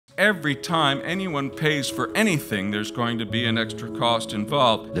every time anyone pays for anything, there's going to be an extra cost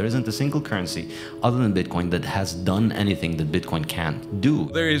involved. There isn't a single currency other than Bitcoin that has done anything that Bitcoin can't do.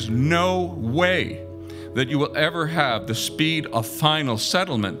 There is no way that you will ever have the speed of final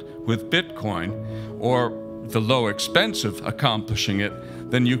settlement with Bitcoin, or the low expense of accomplishing it,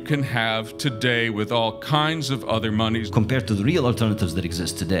 than you can have today with all kinds of other monies. Compared to the real alternatives that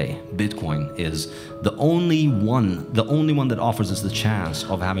exist today, Bitcoin is the only one that offers us the chance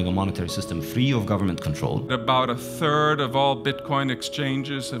of having a monetary system free of government control. About a third of all Bitcoin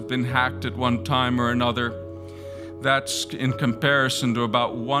exchanges have been hacked at one time or another. That's in comparison to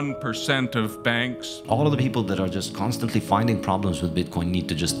about 1% of banks. All of the people that are just constantly finding problems with Bitcoin need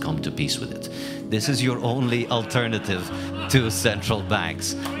to just come to peace with it. This is your only alternative to central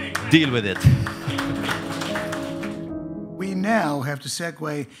banks. Deal with it. We now have to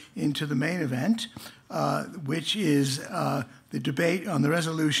segue into the main event, which is the debate on the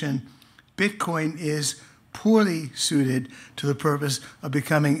resolution, Bitcoin is poorly suited to the purpose of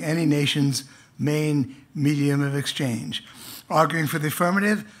becoming any nation's main medium of exchange. Arguing for the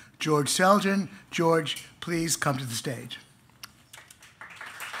affirmative, George Selgin. George, please come to the stage.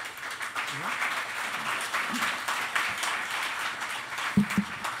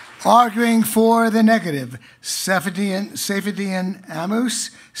 Arguing for the negative, Saifedean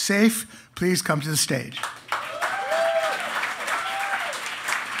Ammous. Saif, please come to the stage.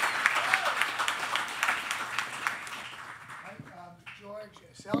 George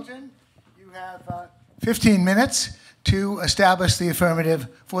Selgin, you have 15 minutes to establish the affirmative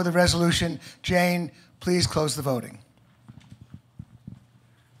for the resolution. Jane, please close the voting.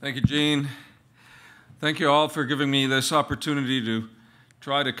 Thank you, Gene. Thank you all for giving me this opportunity to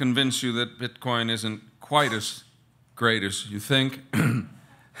try to convince you that Bitcoin isn't quite as great as you think.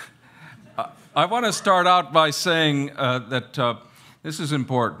 I want to start out by saying that this is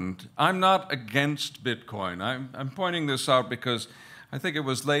important. I'm not against Bitcoin. I'm pointing this out because I think it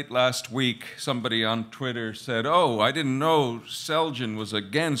was late last week somebody on Twitter said, "Oh, I didn't know Selgin was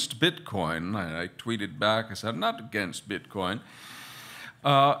against Bitcoin." I tweeted back, I said, "I'm not against Bitcoin.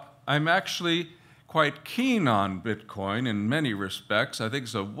 I'm actually quite keen on Bitcoin in many respects. I think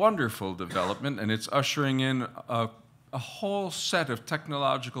it's a wonderful development, and it's ushering in a whole set of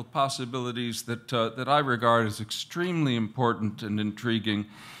technological possibilities that I regard as extremely important and intriguing.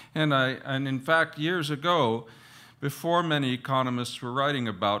 And in fact, years ago, before many economists were writing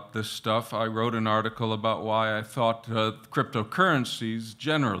about this stuff, I wrote an article about why I thought cryptocurrencies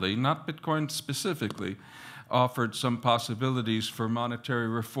generally, not Bitcoin specifically, offered some possibilities for monetary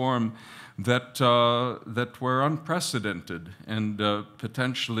reform that were unprecedented and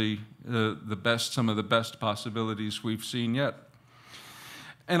potentially some of the best possibilities we've seen yet.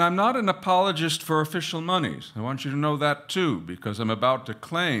 And I'm not an apologist for official monies. I want you to know that too, because I'm about to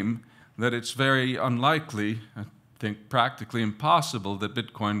claim that it's very unlikely, I think practically impossible, that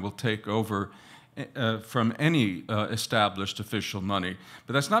Bitcoin will take over from any established official money.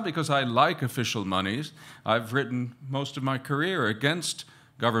 But that's not because I like official monies. I've written most of my career against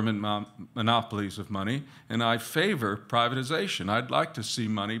government monopolies of money, and I favor privatization. I'd like to see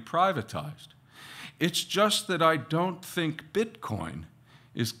money privatized. It's just that I don't think Bitcoin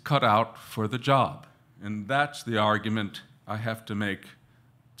is cut out for the job, and that's the argument I have to make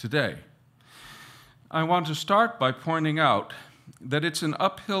today. I want to start by pointing out that it's an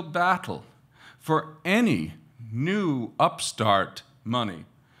uphill battle for any new upstart money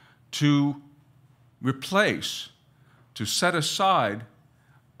to replace, to set aside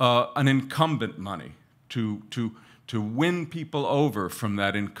an incumbent money, to win people over from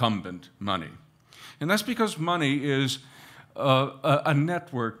that incumbent money. And that's because money is a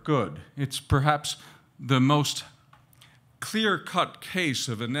network good. It's perhaps the most clear-cut case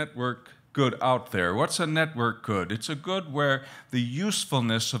of a network good out there. What's a network good? It's a good where the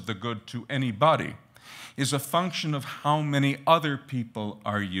usefulness of the good to anybody is a function of how many other people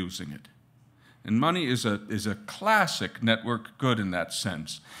are using it. And money is a classic network good in that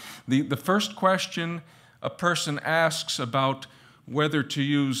sense. The first question a person asks about whether to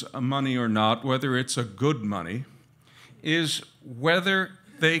use a money or not, whether it's a good money, is whether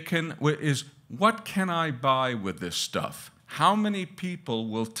they can, what can I buy with this stuff? How many people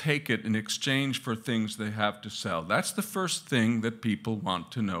will take it in exchange for things they have to sell? That's the first thing that people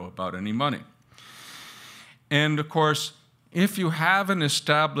want to know about any money. And of course, if you have an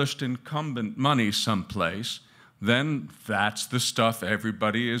established incumbent money someplace, then that's the stuff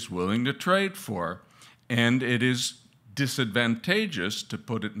everybody is willing to trade for. And it is disadvantageous, to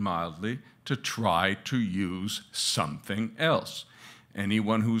put it mildly, to try to use something else.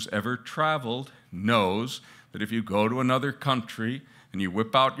 Anyone who's ever traveled knows that if you go to another country and you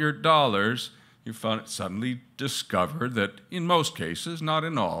whip out your dollars, you suddenly discover that in most cases, not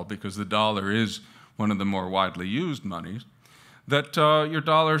in all, because the dollar is one of the more widely used monies, that your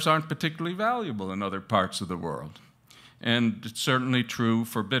dollars aren't particularly valuable in other parts of the world. And it's certainly true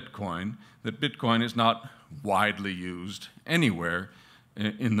for Bitcoin, that Bitcoin is not widely used anywhere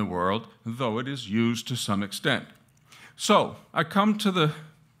in the world, though it is used to some extent. So I come to the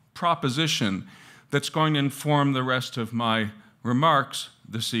proposition that's going to inform the rest of my remarks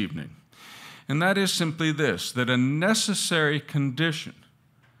this evening. And that is simply this, that a necessary condition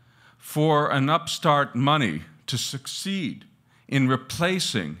for an upstart money to succeed in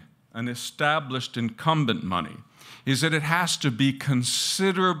replacing an established incumbent money is that it has to be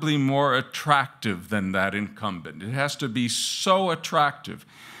considerably more attractive than that incumbent. It has to be so attractive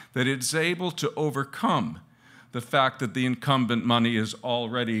that it's able to overcome the fact that the incumbent money is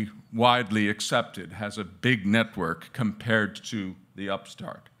already widely accepted, has a big network compared to the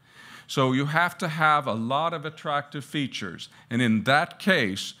upstart. So you have to have a lot of attractive features, and in that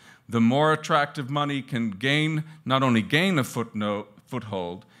case, the more attractive money can not only gain a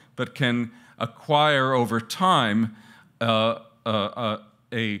foothold, but can acquire over time a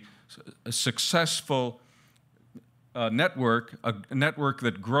successful network, a network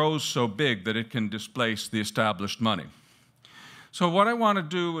that grows so big that it can displace the established money. So what I want to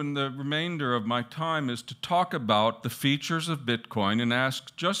do in the remainder of my time is to talk about the features of Bitcoin and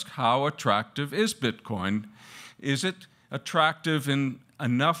ask just how attractive is Bitcoin? Is it attractive in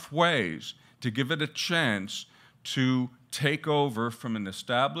enough ways to give it a chance to take over from an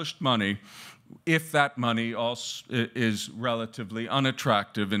established money if that money also is relatively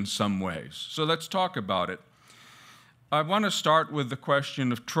unattractive in some ways? So let's talk about it. I want to start with the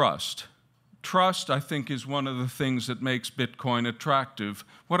question of trust. Trust, I think, is one of the things that makes Bitcoin attractive.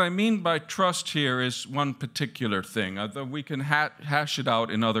 What I mean by trust here is one particular thing, although we can hash it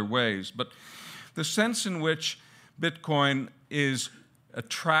out in other ways. But the sense in which Bitcoin is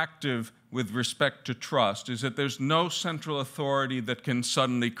attractive with respect to trust is that there's no central authority that can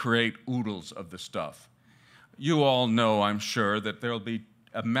suddenly create oodles of the stuff. You all know, I'm sure, that there'll be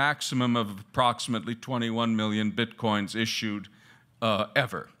a maximum of approximately 21 million Bitcoins issued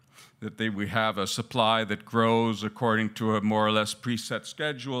ever. That we have a supply that grows according to a more or less preset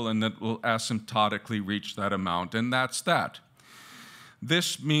schedule and that will asymptotically reach that amount, and that's that.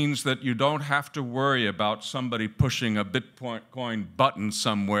 This means that you don't have to worry about somebody pushing a Bitcoin button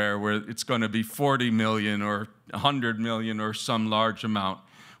somewhere where it's going to be 40 million or 100 million or some large amount.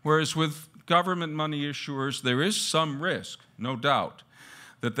 Whereas with government money issuers, there is some risk, no doubt,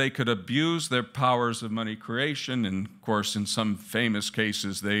 that they could abuse their powers of money creation, and of course in some famous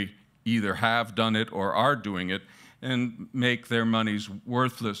cases they either have done it or are doing it, and make their monies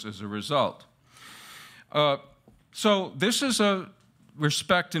worthless as a result. So this is a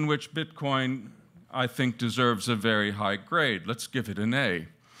respect in which Bitcoin, I think, deserves a very high grade. Let's give it an A.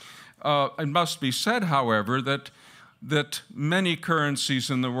 It must be said, however, that many currencies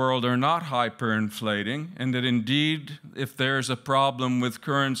in the world are not hyperinflating, and that indeed, if there's a problem with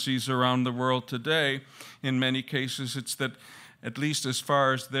currencies around the world today, in many cases it's that, at least as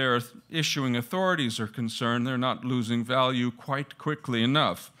far as their issuing authorities are concerned, they're not losing value quite quickly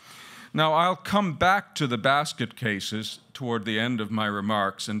enough. Now, I'll come back to the basket cases toward the end of my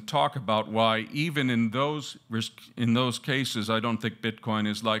remarks and talk about why, even in those cases, I don't think Bitcoin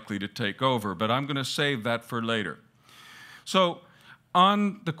is likely to take over, but I'm going to save that for later. So,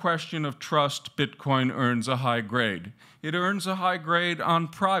 on the question of trust, Bitcoin earns a high grade. It earns a high grade on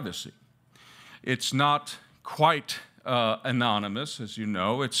privacy. It's not quite anonymous, as you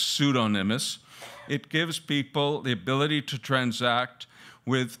know. It's pseudonymous. It gives people the ability to transact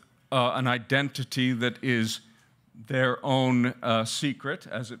with an identity that is their own secret,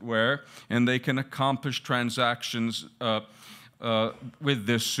 as it were, and they can accomplish transactions with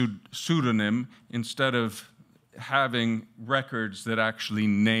this pseudonym instead of having records that actually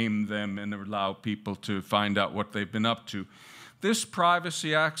name them and allow people to find out what they've been up to. This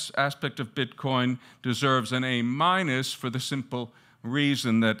privacy aspect of Bitcoin deserves an A- for the simple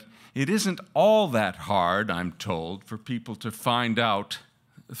reason that it isn't all that hard, I'm told, for people to find out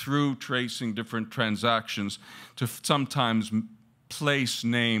through tracing different transactions to sometimes place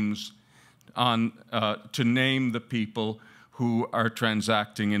names on, to name the people who are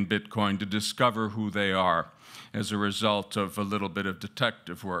transacting in Bitcoin, to discover who they are as a result of a little bit of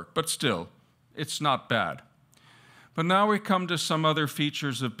detective work. But still, it's not bad. But now we come to some other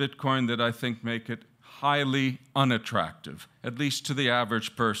features of Bitcoin that I think make it highly unattractive, at least to the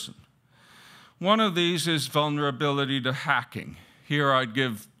average person. One of these is vulnerability to hacking. Here I'd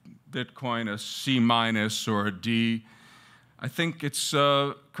give Bitcoin a C- or a D. I think it's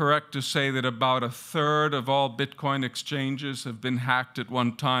correct to say that about a third of all Bitcoin exchanges have been hacked at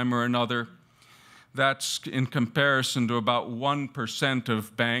one time or another. That's in comparison to about 1%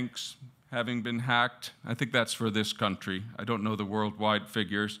 of banks having been hacked. I think that's for this country. I don't know the worldwide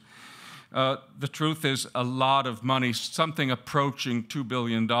figures. The truth is a lot of money, something approaching $2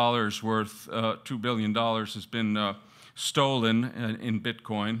 billion worth, $2 billion has been stolen in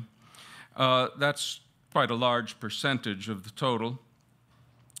Bitcoin. That's quite a large percentage of the total.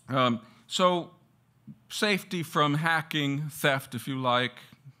 So safety from hacking, theft, if you like,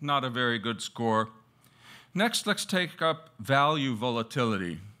 not a very good score. Next, let's take up value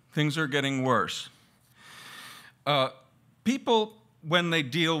volatility. Things are getting worse. People, when they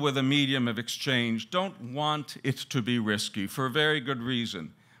deal with a medium of exchange, don't want it to be risky for a very good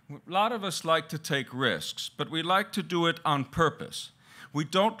reason. A lot of us like to take risks, but we like to do it on purpose. We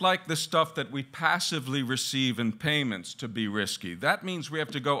don't like the stuff that we passively receive in payments to be risky. That means we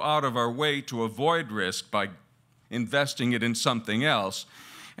have to go out of our way to avoid risk by investing it in something else.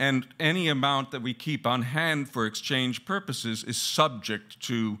 And any amount that we keep on hand for exchange purposes is subject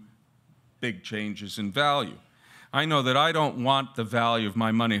to big changes in value. I know that I don't want the value of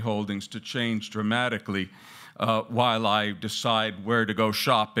my money holdings to change dramatically while I decide where to go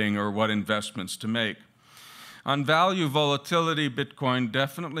shopping or what investments to make. On value volatility, Bitcoin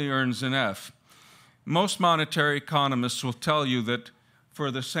definitely earns an F. Most monetary economists will tell you that for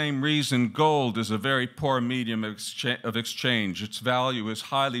the same reason, gold is a very poor medium of exchange. Its value is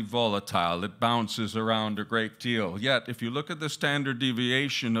highly volatile. It bounces around a great deal. Yet, if you look at the standard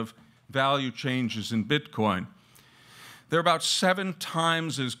deviation of value changes in Bitcoin, they're about 7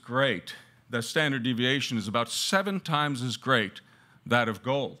 times as great. The standard deviation is about 7 times as great that of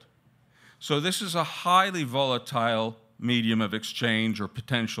gold. So this is a highly volatile medium of exchange or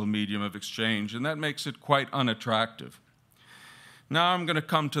potential medium of exchange, and that makes it quite unattractive. Now I'm going to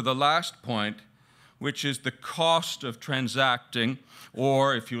come to the last point, which is the cost of transacting,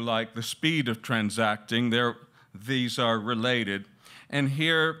 or if you like, the speed of transacting. These are related. And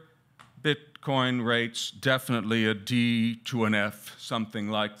here, Bitcoin rates definitely a D to an F, something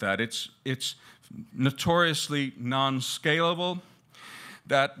like that. It's notoriously non-scalable.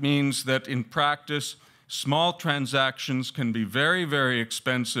 That means that in practice, small transactions can be very, very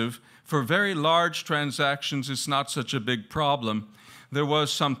expensive. For very large transactions, it's not such a big problem. There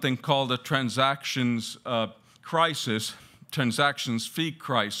was something called a transactions fee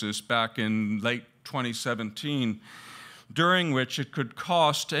crisis back in late 2017, during which it could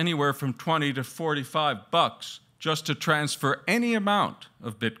cost anywhere from $20 to $45 just to transfer any amount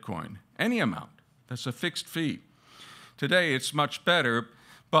of Bitcoin, any amount. That's a fixed fee. Today, it's much better,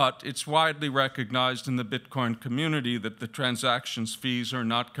 but it's widely recognized in the Bitcoin community that the transactions fees are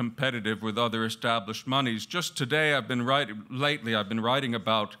not competitive with other established monies. Just today, lately, I've been writing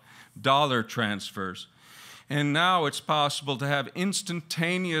about dollar transfers. And now it's possible to have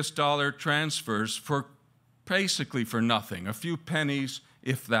instantaneous dollar transfers for basically for nothing, a few pennies,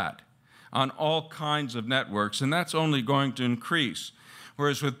 if that, on all kinds of networks, and that's only going to increase.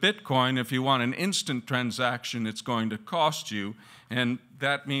 Whereas with Bitcoin, if you want an instant transaction, it's going to cost you, and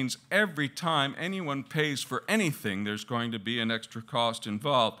that means every time anyone pays for anything, there's going to be an extra cost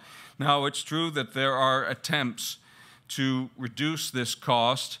involved. Now, it's true that there are attempts to reduce this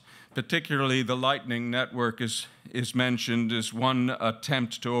cost, particularly the Lightning Network is mentioned as one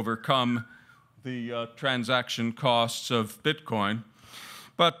attempt to overcome the transaction costs of Bitcoin.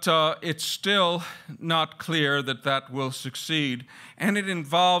 But it's still not clear that that will succeed, and it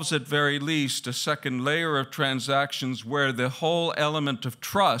involves at very least a second layer of transactions where the whole element of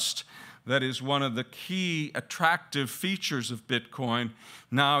trust, that is one of the key attractive features of Bitcoin,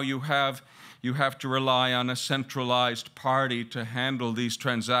 now you have to rely on a centralized party to handle these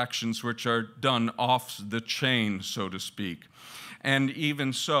transactions which are done off the chain, so to speak. And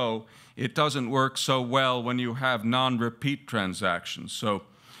even so, it doesn't work so well when you have non-repeat transactions. So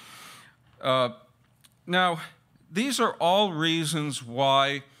now, these are all reasons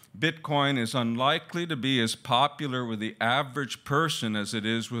why Bitcoin is unlikely to be as popular with the average person as it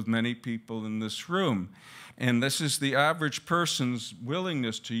is with many people in this room. And this is the average person's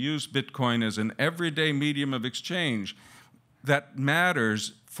willingness to use Bitcoin as an everyday medium of exchange that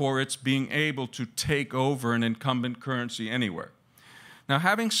matters for its being able to take over an incumbent currency anywhere. Now,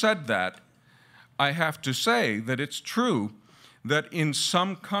 having said that, I have to say that it's true that in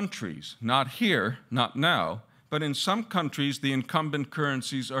some countries, not here, not now, but in some countries, the incumbent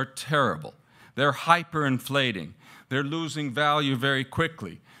currencies are terrible. They're hyperinflating. They're losing value very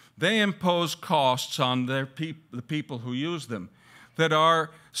quickly. They impose costs on the people who use them. that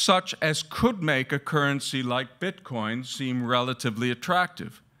are such as could make a currency like Bitcoin seem relatively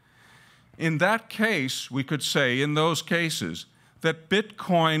attractive. In that case, we could say, in those cases, that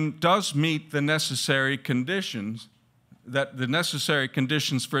Bitcoin does meet the necessary conditions, that the necessary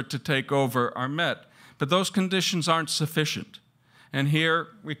conditions for it to take over are met, but those conditions aren't sufficient. And here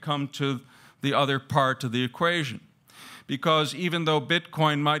we come to the other part of the equation. Because even though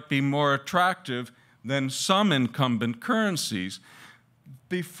Bitcoin might be more attractive than some incumbent currencies,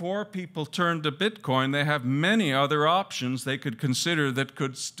 before people turn to Bitcoin, they have many other options they could consider that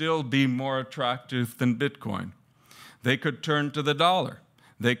could still be more attractive than Bitcoin. They could turn to the dollar.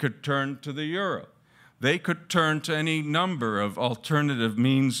 They could turn to the euro. They could turn to any number of alternative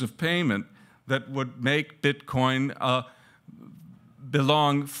means of payment that would make Bitcoin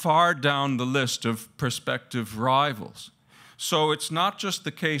belong far down the list of prospective rivals. So it's not just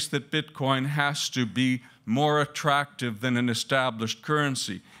the case that Bitcoin has to be more attractive than an established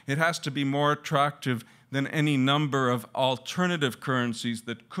currency. It has to be more attractive than any number of alternative currencies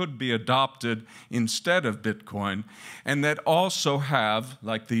that could be adopted instead of Bitcoin, and that also have,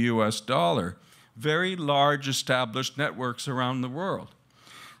 like the US dollar, very large established networks around the world.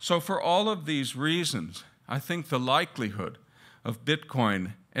 So for all of these reasons, I think the likelihood of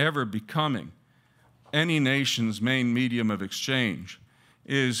Bitcoin ever becoming any nation's main medium of exchange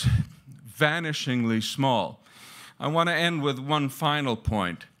is vanishingly small. I want to end with one final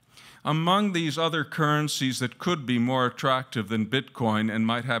point. Among these other currencies that could be more attractive than Bitcoin and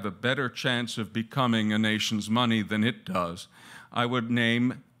might have a better chance of becoming a nation's money than it does, I would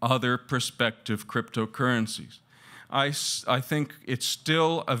name other prospective cryptocurrencies. I think it's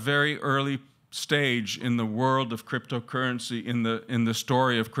still a very early stage in the world of cryptocurrency, in the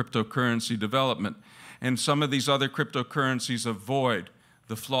story of cryptocurrency development. And some of these other cryptocurrencies avoid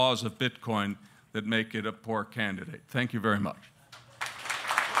the flaws of Bitcoin that make it a poor candidate. Thank you very much.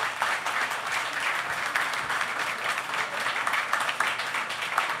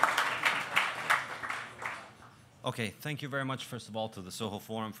 Okay, thank you very much, first of all, to the Soho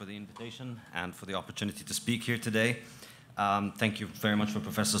Forum for the invitation and for the opportunity to speak here today. Thank you very much for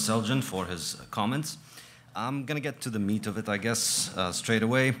Professor Selgin for his comments. I'm going to get to the meat of it, I guess, straight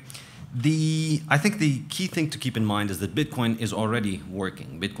away. I think the key thing to keep in mind is that Bitcoin is already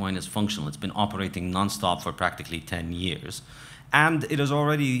working. Bitcoin is functional. It's been operating nonstop for practically 10 years. And it is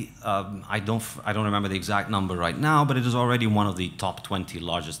already, I don't remember the exact number right now, but it is already one of the top 20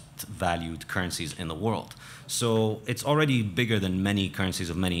 largest valued currencies in the world. So it's already bigger than many currencies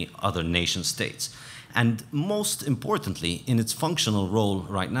of many other nation states. And most importantly, in its functional role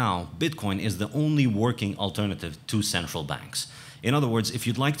right now, Bitcoin is the only working alternative to central banks. In other words, if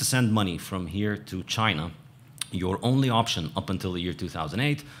you'd like to send money from here to China, your only option up until the year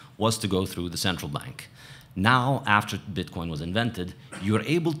 2008 was to go through the central bank. Now, after Bitcoin was invented, you're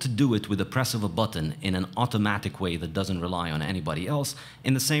able to do it with the press of a button in an automatic way that doesn't rely on anybody else,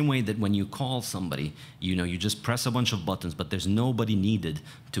 in the same way that when you call somebody, you just press a bunch of buttons, but there's nobody needed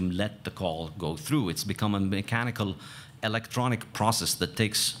to let the call go through. It's become a mechanical, electronic process that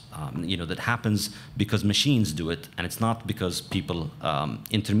takes, that happens because machines do it, and it's not because people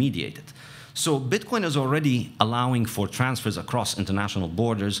intermediate it. So Bitcoin is already allowing for transfers across international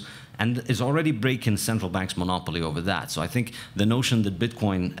borders and is already breaking central banks' monopoly over that. So I think the notion that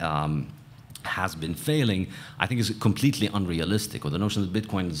Bitcoin has been failing, I think, is completely unrealistic, or the notion that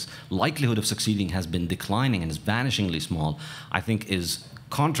Bitcoin's likelihood of succeeding has been declining and is vanishingly small, I think is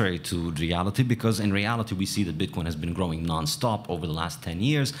contrary to reality, because in reality we see that Bitcoin has been growing non-stop over the last 10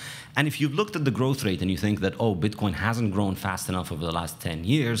 years. And if you've looked at the growth rate and you think that, oh, Bitcoin hasn't grown fast enough over the last 10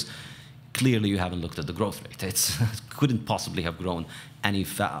 years, clearly you haven't looked at the growth rate. It couldn't possibly have grown any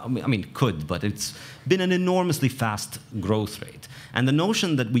fast. I mean, it could, but it's been an enormously fast growth rate. And the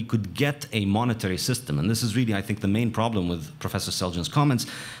notion that we could get a monetary system, and this is really, I think, the main problem with Professor Selgin's comments,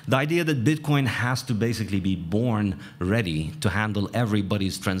 the idea that Bitcoin has to basically be born ready to handle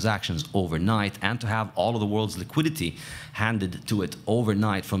everybody's transactions overnight and to have all of the world's liquidity handed to it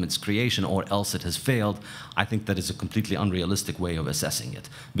overnight from its creation, or else it has failed, I think that is a completely unrealistic way of assessing it.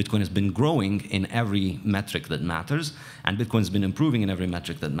 Bitcoin has been growing in every metric that matters, and Bitcoin has been improving in every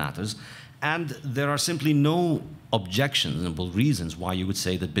metric that matters. And there are simply no objectionable reasons why you would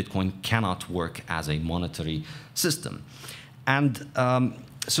say that Bitcoin cannot work as a monetary system. And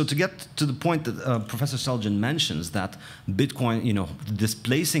So to get to the point that Professor Selgin mentions, that Bitcoin,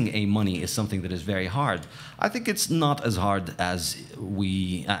 displacing a money is something that is very hard. I think it's not as hard as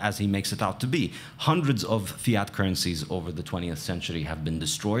he makes it out to be. Hundreds of fiat currencies over the 20th century have been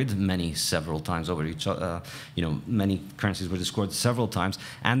destroyed, many several times over each other. Many currencies were destroyed several times,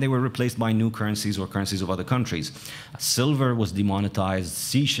 and they were replaced by new currencies or currencies of other countries. Silver was demonetized,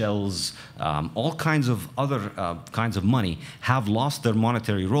 seashells, all kinds of other kinds of money have lost their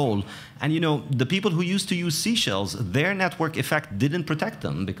monetary role. And the people who used to use seashells, their network effect didn't protect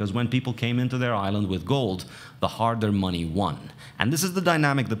them, because when people came into their island with gold, the harder money won. And this is the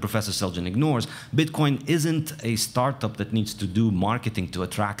dynamic that Professor Selgin ignores. Bitcoin isn't a startup that needs to do marketing to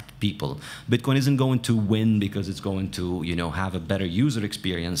attract people. Bitcoin isn't going to win because it's going to have a better user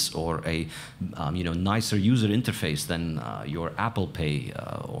experience or a nicer user interface than your Apple Pay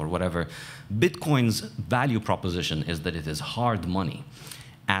or whatever. Bitcoin's value proposition is that it is hard money.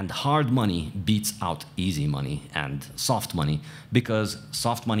 And hard money beats out easy money and soft money, because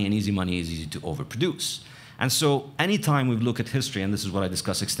soft money and easy money is easy to overproduce. And so anytime we look at history, and this is what I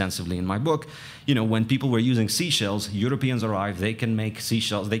discuss extensively in my book, when people were using seashells, Europeans arrive, they can make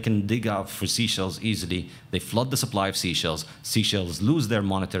seashells, they can dig out for seashells easily, they flood the supply of seashells, seashells lose their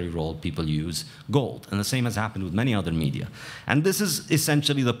monetary role, people use gold. And the same has happened with many other media. And this is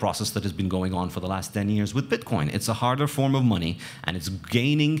essentially the process that has been going on for the last 10 years with Bitcoin. It's a harder form of money, and it's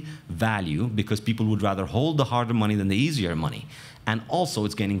gaining value because people would rather hold the harder money than the easier money. And also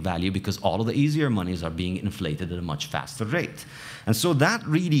it's gaining value because all of the easier monies are being inflated at a much faster rate. And so that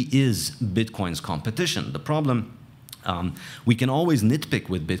really is Bitcoin's competition. The problem, we can always nitpick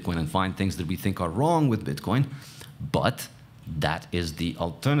with Bitcoin and find things that we think are wrong with Bitcoin, but that is the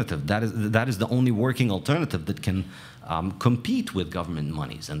alternative. That is the only working alternative that can compete with government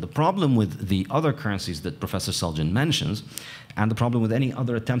monies. And the problem with the other currencies that Professor Selgin mentions, and the problem with any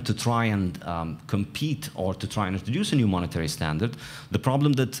other attempt to try and compete or to try and introduce a new monetary standard, the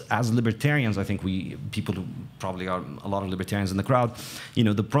problem that as libertarians, I think people who probably are a lot of libertarians in the crowd,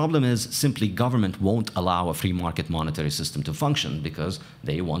 the problem is simply government won't allow a free market monetary system to function because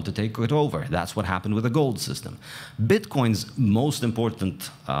they want to take it over. That's what happened with the gold system. Bitcoin's most important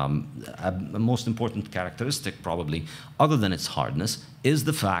characteristic, probably, other than its hardness, is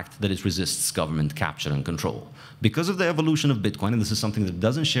the fact that it resists government capture and control. Because of the evolution of Bitcoin, and this is something that it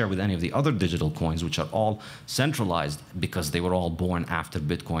doesn't share with any of the other digital coins, which are all centralized because they were all born after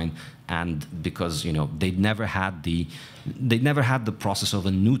Bitcoin, and because they'd never had the process of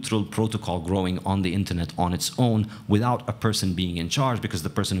a neutral protocol growing on the internet on its own without a person being in charge, because the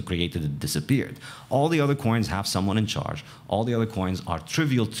person who created it disappeared. All the other coins have someone in charge. All the other coins are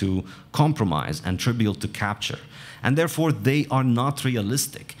trivial to compromise and trivial to capture. And therefore, they are not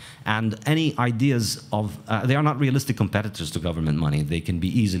realistic. And any ideas of, they are not realistic competitors to government money. They can be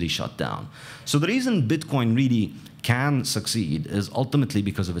easily shut down. So the reason Bitcoin really can succeed is ultimately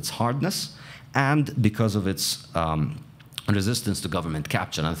because of its hardness and because of its resistance to government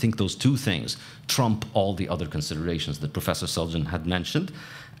capture. And I think those two things trump all the other considerations that Professor Selgin had mentioned.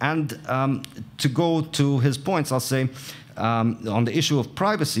 And to go to his points, I'll say, on the issue of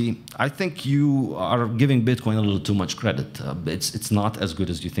privacy, I think you are giving Bitcoin a little too much credit. It's not as good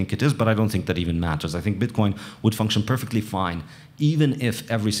as you think it is, but I don't think that even matters. I think Bitcoin would function perfectly fine even if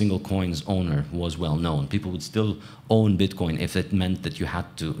every single coin's owner was well known. People would still own Bitcoin if it meant that you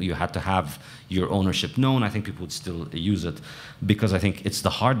had to have your ownership known. I think people would still use it because I think it's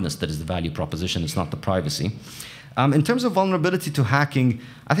the hardness that is the value proposition. It's not the privacy. In terms of vulnerability to hacking,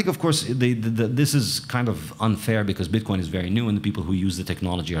 I think, of course, this is kind of unfair because Bitcoin is very new and the people who use the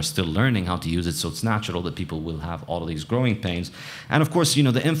technology are still learning how to use it, so it's natural that people will have all of these growing pains. And, of course,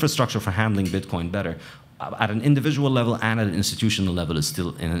 the infrastructure for handling Bitcoin better at an individual level and at an institutional level is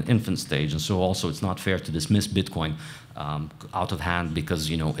still in an infant stage. And so also it's not fair to dismiss Bitcoin out of hand because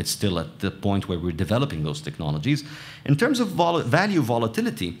it's still at the point where we're developing those technologies. In terms of value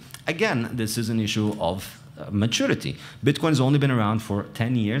volatility, again, this is an issue of maturity. Bitcoin's only been around for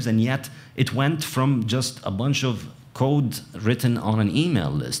 10 years, and yet it went from just a bunch of code written on an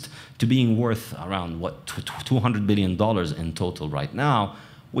email list to being worth around, what, $200 billion in total right now,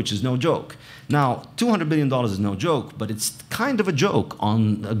 which is no joke. Now, $200 billion is no joke, but it's kind of a joke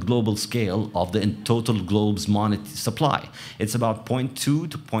on a global scale of the total globe's money supply. It's about 0.2 to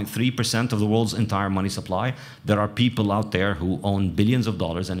 0.3% of the world's entire money supply. There are people out there who own billions of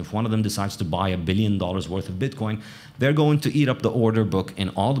dollars, and if one of them decides to buy $1 billion worth of Bitcoin, they're going to eat up the order book in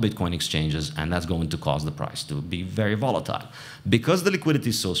all the Bitcoin exchanges, and that's going to cause the price to be very volatile. Because the liquidity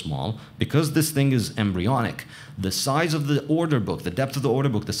is so small, because this thing is embryonic, the size of the order book, the depth of the order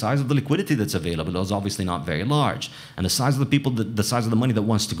book, the size of the liquidity that's available is obviously not very large. And the size of the people, the size of the money that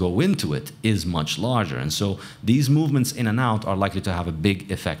wants to go into it is much larger. And so these movements in and out are likely to have a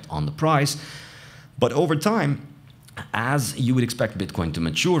big effect on the price. But over time, as you would expect Bitcoin to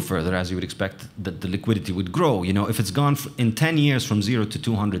mature further, as you would expect that the liquidity would grow, you know, if it's gone in 10 years from 0 to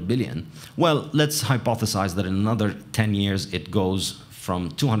 200 billion, well, let's hypothesize that in another 10 years it goes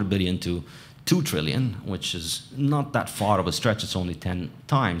from 200 billion to 2 trillion, which is not that far of a stretch, it's only 10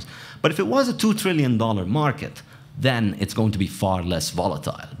 times. But if it was a $2 trillion market, then it's going to be far less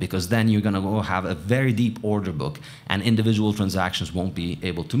volatile, because then you're going to go have a very deep order book and individual transactions won't be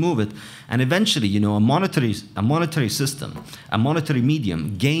able to move it. And eventually, you know, a monetary system, a monetary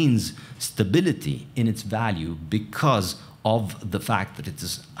medium gains stability in its value because of the fact that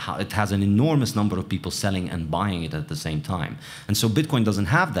it has an enormous number of people selling and buying it at the same time. And so Bitcoin doesn't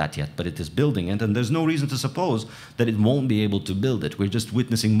have that yet, but it is building it, and there's no reason to suppose that it won't be able to build it. We're just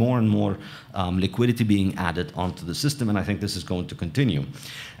witnessing more and more liquidity being added onto the system, and I think this is going to continue.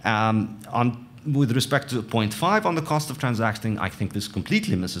 With respect to point 5 on the cost of transacting, I think this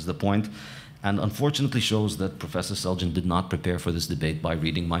completely misses the point, and unfortunately shows that Professor Selgin did not prepare for this debate by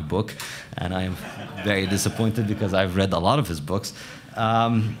reading my book. And I am very disappointed because I've read a lot of his books.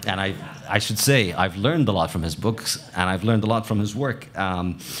 And I should say, I've learned a lot from his books, and I've learned a lot from his work.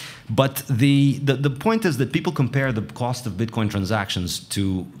 But the point is that people compare the cost of Bitcoin transactions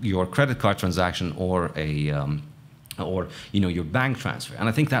to your credit card transaction or your bank transfer. And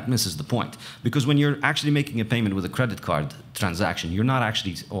I think that misses the point. Because when you're actually making a payment with a credit card transaction, you're not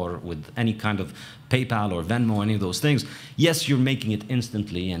actually, or with any kind of PayPal or Venmo, any of those things, yes, you're making it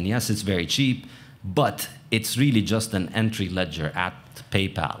instantly, and yes, it's very cheap, but it's really just an entry ledger at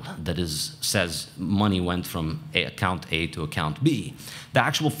PayPal that says money went from account A to account B. The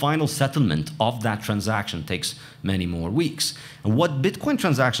actual final settlement of that transaction takes many more weeks. And what Bitcoin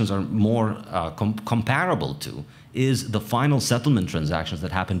transactions are more comparable to is the final settlement transactions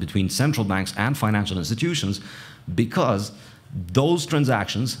that happen between central banks and financial institutions, because those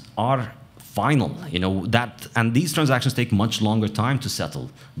transactions are final, and these transactions take much longer time to settle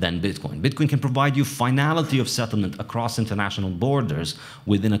than Bitcoin. Bitcoin can provide you finality of settlement across international borders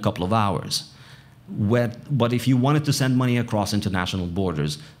within a couple of hours. But if you wanted to send money across international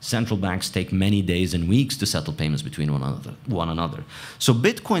borders, central banks take many days and weeks to settle payments between one another. So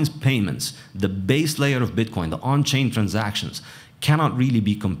Bitcoin's payments, the base layer of Bitcoin, the on-chain transactions, cannot really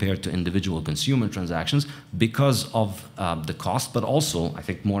be compared to individual consumer transactions because of the cost, but also, I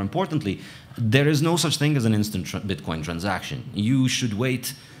think more importantly, there is no such thing as an instant Bitcoin transaction. You should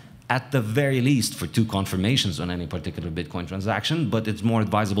wait at the very least for 2 confirmations on any particular Bitcoin transaction, but it's more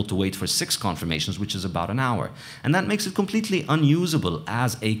advisable to wait for 6 confirmations, which is about an hour. And that makes it completely unusable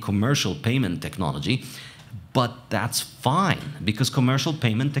as a commercial payment technology. But that's fine, because commercial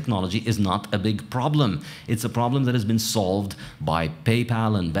payment technology is not a big problem. It's a problem that has been solved by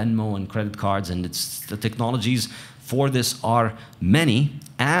PayPal and Venmo and credit cards, and the technologies for this are many,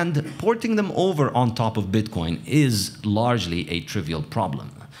 and porting them over on top of Bitcoin is largely a trivial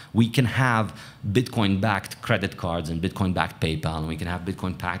problem. We can have Bitcoin-backed credit cards and Bitcoin-backed PayPal, and we can have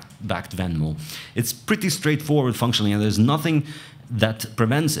Bitcoin-backed Venmo. It's pretty straightforward functionally, and there's nothing that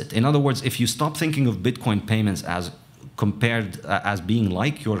prevents it. In other words, if you stop thinking of Bitcoin payments as being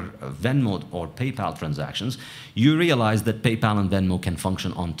like your Venmo or PayPal transactions, you realize that PayPal and Venmo can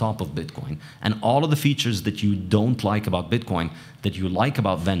function on top of Bitcoin. And all of the features that you don't like about Bitcoin, that you like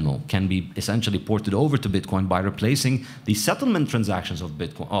about Venmo, can be essentially ported over to Bitcoin by replacing the settlement transactions of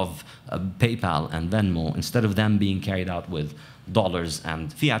PayPal and Venmo. Instead of them being carried out with dollars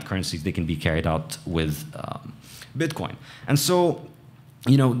and fiat currencies, they can be carried out with Bitcoin. And so,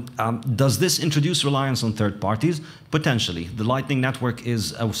 does this introduce reliance on third parties? Potentially. The Lightning Network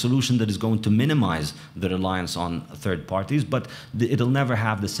is a solution that is going to minimize the reliance on third parties, but it'll never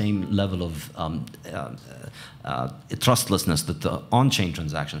have the same level of trustlessness that the on-chain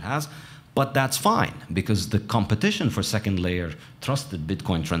transaction has. But that's fine, because the competition for second-layer trusted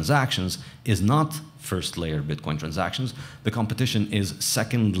Bitcoin transactions is not first-layer Bitcoin transactions. The competition is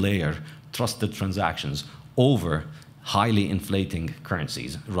second-layer trusted transactions over highly inflating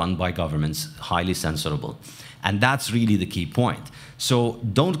currencies run by governments, highly censorable. And that's really the key point. So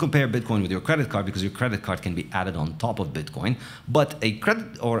don't compare Bitcoin with your credit card, because your credit card can be added on top of Bitcoin. But a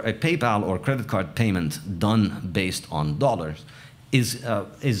credit or a PayPal or credit card payment done based on dollars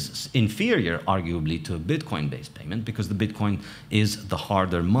is inferior, arguably, to a Bitcoin-based payment, because the Bitcoin is the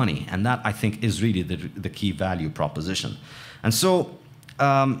harder money. And that, I think, is really the key value proposition. And so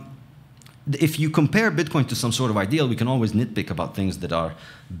if you compare Bitcoin to some sort of ideal, we can always nitpick about things that are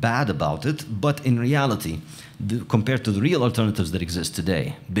bad about it. But in reality, compared to the real alternatives that exist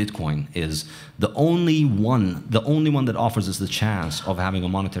today, Bitcoin is the only one that offers us the chance of having a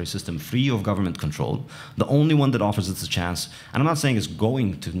monetary system free of government control, the only one that offers us the chance, and I'm not saying it's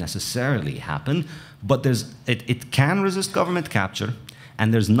going to necessarily happen, but it can resist government capture,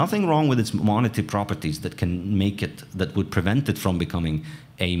 and there's nothing wrong with its monetary properties that can make it, that would prevent it from becoming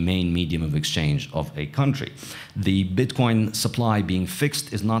a main medium of exchange of a country. The Bitcoin supply being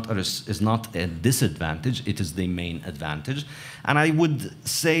fixed is not a disadvantage, it is the main advantage. And I would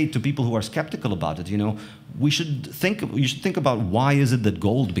say to people who are skeptical about it, you should think about why is it that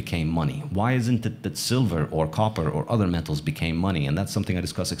gold became money? Why isn't it that silver or copper or other metals became money? And that's something I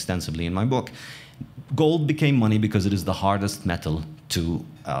discuss extensively in my book. Gold became money because it is the hardest metal to,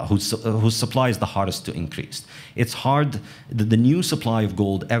 whose supply is the hardest to increase. It's hard, the new supply of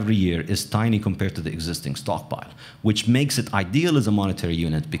gold every year is tiny compared to the existing stockpile, which makes it ideal as a monetary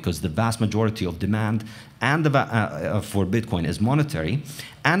unit because the vast majority of demand and for Bitcoin is monetary,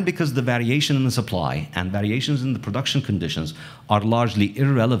 and because the variation in the supply and variations in the production conditions are largely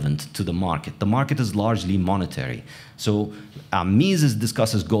irrelevant to the market. The market is largely monetary. So Mises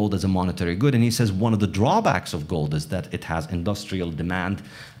discusses gold as a monetary good, and he says one of the drawbacks of gold is that it has industrial demand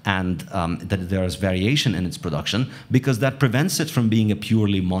and that there is variation in its production, because that prevents it from being a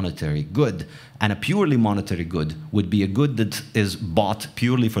purely monetary good. And a purely monetary good would be a good that is bought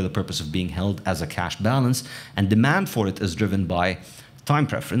purely for the purpose of being held as a cash balance, and demand for it is driven by time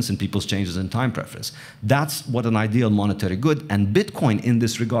preference and people's changes in time preference. That's what an ideal monetary good, and Bitcoin in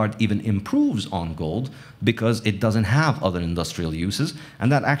this regard even improves on gold because it doesn't have other industrial uses,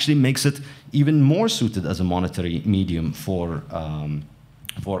 and that actually makes it even more suited as a monetary medium for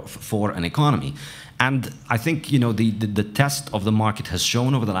an economy. And I think the test of the market has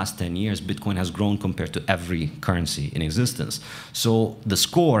shown over the last 10 years, Bitcoin has grown compared to every currency in existence. So the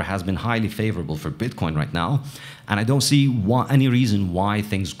score has been highly favorable for Bitcoin right now, and I don't see any reason why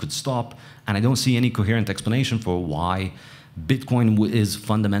things could stop, and I don't see any coherent explanation for why Bitcoin is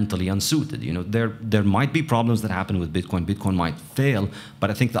fundamentally unsuited. There might be problems that happen with Bitcoin. Bitcoin might fail,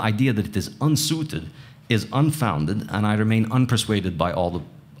 but I think the idea that it is unsuited is unfounded, and I remain unpersuaded by all the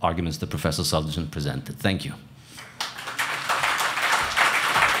arguments that Professor Selgin presented. Thank you.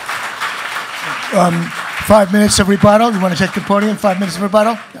 5 minutes of rebuttal. You want to take the podium? 5 minutes of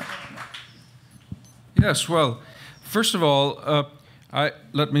rebuttal? Yeah. Yes, well, first of all,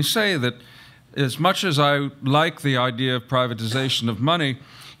 let me say that as much as I like the idea of privatization of money,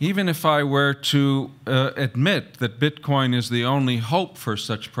 even if I were to admit that Bitcoin is the only hope for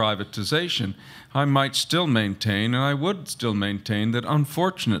such privatization, I might still maintain, and I would still maintain, that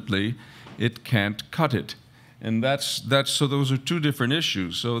unfortunately it can't cut it. And so those are two different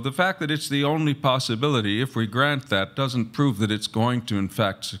issues. So the fact that it's the only possibility, if we grant that, doesn't prove that it's going to in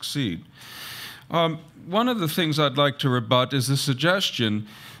fact succeed. One of the things I'd like to rebut is the suggestion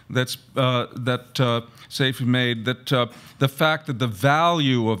that Saif made, that the fact that the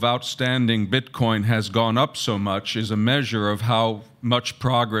value of outstanding Bitcoin has gone up so much is a measure of how much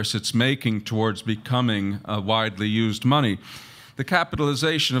progress it's making towards becoming a widely used money. The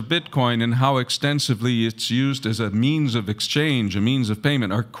capitalization of Bitcoin and how extensively it's used as a means of exchange, a means of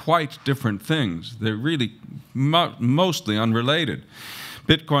payment, are quite different things. They're really mostly unrelated.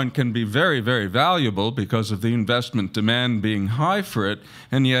 Bitcoin can be very, very valuable because of the investment demand being high for it,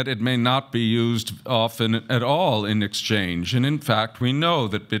 and yet it may not be used often at all in exchange. And in fact, we know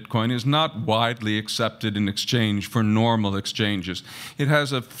that Bitcoin is not widely accepted in exchange for normal exchanges. It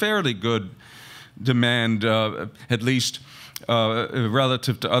has a fairly good demand, at least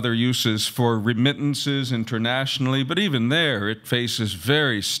relative to other uses, for remittances internationally, but even there it faces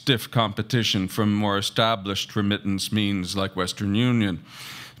very stiff competition from more established remittance means like Western Union.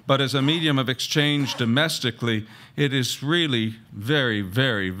 But as a medium of exchange domestically, it is really very,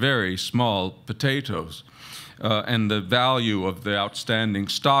 very, very small potatoes. And the value of the outstanding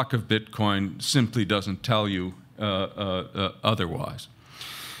stock of Bitcoin simply doesn't tell you otherwise.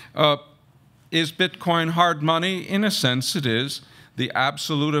 Is Bitcoin hard money? In a sense, it is. The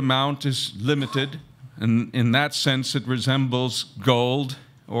absolute amount is limited, and in that sense, it resembles gold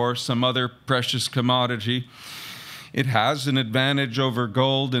or some other precious commodity. It has an advantage over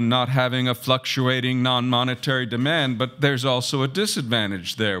gold in not having a fluctuating non-monetary demand, but there's also a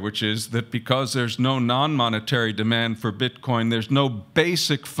disadvantage there, which is that because there's no non-monetary demand for Bitcoin, there's no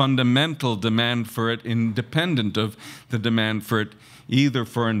basic fundamental demand for it independent of the demand for it either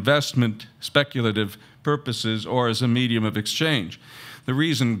for investment, speculative purposes, or as a medium of exchange. The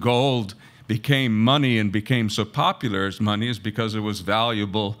reason gold became money and became so popular as money is because it was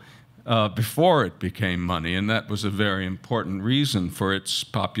valuable before it became money, and that was a very important reason for its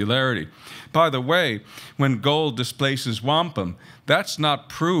popularity. By the way, when gold displaces wampum, that's not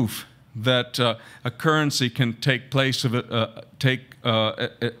proof that a currency can take place of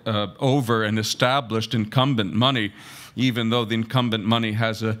over an established incumbent money, even though the incumbent money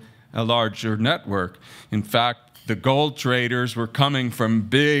has a larger network. In fact, the gold traders were coming from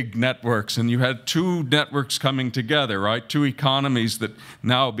big networks, and you had two networks coming together, right? Two economies that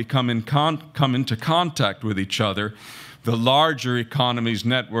now come into contact with each other. The larger economy's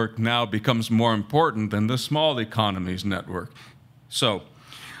network now becomes more important than the small economy's network. So,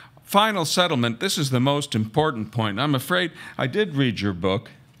 final settlement, this is the most important point. I'm afraid I did read your book.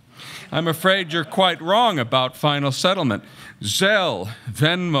 I'm afraid you're quite wrong about final settlement. Zelle,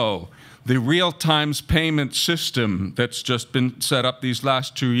 Venmo, the real-time payment system that's just been set up these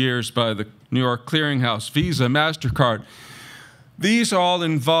last 2 years by the New York Clearinghouse, Visa, MasterCard, these all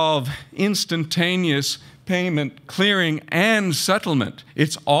involve instantaneous payment, clearing, and settlement.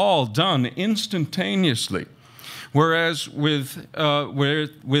 It's all done instantaneously. Whereas with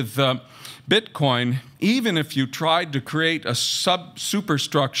Bitcoin, even if you tried to create a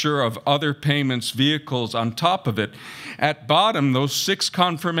superstructure of other payments vehicles on top of it, at bottom, those 6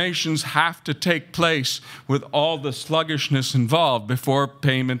 confirmations have to take place with all the sluggishness involved before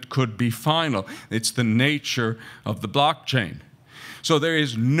payment could be final. It's the nature of the blockchain. So there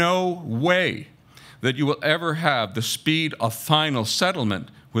is no way that you will ever have the speed of final settlement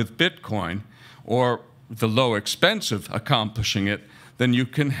with Bitcoin, or the low expense of accomplishing it, than you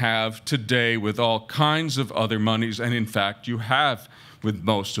can have today with all kinds of other monies, and in fact you have with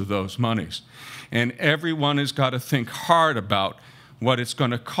most of those monies. And everyone has got to think hard about what it's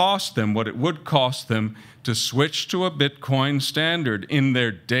going to cost them, what it would cost them to switch to a Bitcoin standard in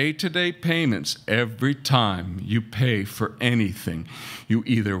their day-to-day payments. Every time you pay for anything, you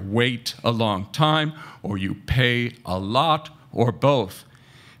either wait a long time or you pay a lot, or both.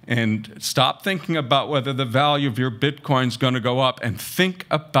 And stop thinking about whether the value of your Bitcoin is going to go up, and think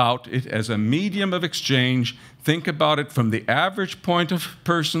about it as a medium of exchange. Think about it from the average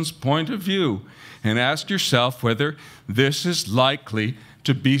person's point of view, and ask yourself whether this is likely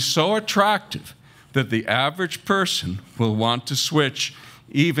to be so attractive that the average person will want to switch,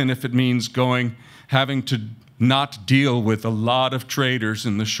 even if it means having to not deal with a lot of traders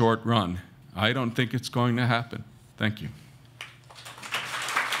in the short run. I don't think it's going to happen. Thank you.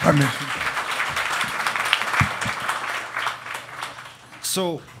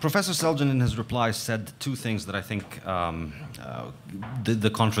 So Professor Selgin in his reply said 2 things that I think the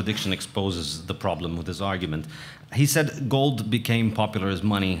contradiction exposes the problem with his argument. He said gold became popular as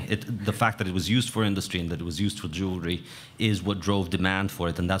money. The fact that it was used for industry and that it was used for jewelry is what drove demand for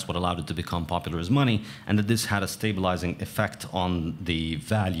it, and that's what allowed it to become popular as money, and that this had a stabilizing effect on the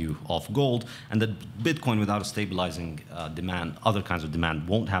value of gold, and that Bitcoin, without a stabilizing demand, other kinds of demand,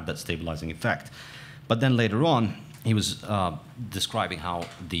 won't have that stabilizing effect. But then later on, he was describing how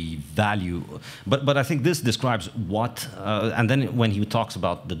the value, but I think this describes what, and then when he talks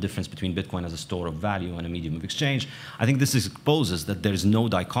about the difference between Bitcoin as a store of value and a medium of exchange, I think this exposes that there's no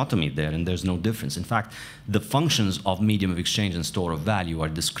dichotomy there and there's no difference. In fact, the functions of medium of exchange and store of value are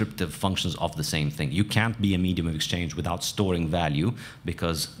descriptive functions of the same thing. You can't be a medium of exchange without storing value,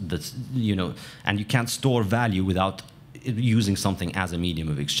 because that's, and you can't store value without using something as a medium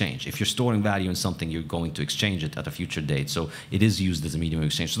of exchange. If you're storing value in something, you're going to exchange it at a future date. So it is used as a medium of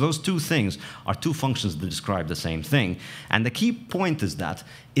exchange. So those 2 things are 2 functions that describe the same thing. And the key point is that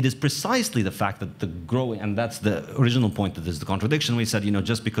it is precisely the fact that the growing, and that's the original point that there's the contradiction. We said,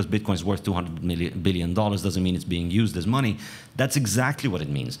 just because Bitcoin is worth $200 billion doesn't mean it's being used as money. That's exactly what it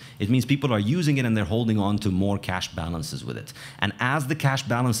means. It means people are using it and they're holding on to more cash balances with it. And as the cash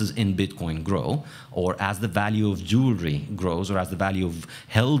balances in Bitcoin grow, or as the value of jewelry grows, or as the value of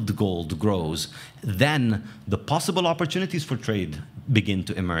held gold grows, then the possible opportunities for trade begin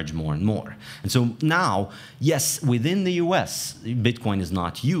to emerge more and more. And so now, yes, within the US, Bitcoin is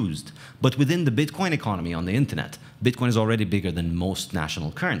not used, but within the Bitcoin economy on the internet, Bitcoin is already bigger than most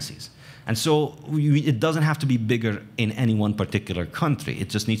national currencies. And so it doesn't have to be bigger in any one particular country. It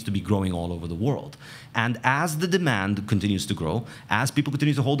just needs to be growing all over the world. And as the demand continues to grow, as people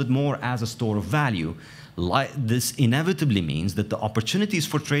continue to hold it more as a store of value, this inevitably means that the opportunities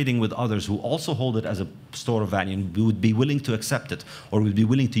for trading with others who also hold it as a store of value and would be willing to accept it or would be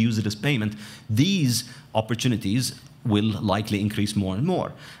willing to use it as payment, these opportunities will likely increase more and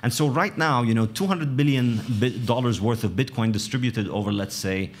more. And so right now, $200 billion worth of Bitcoin distributed over, let's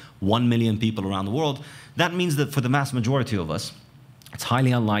say, 1 million people around the world, that means that for the mass majority of us, it's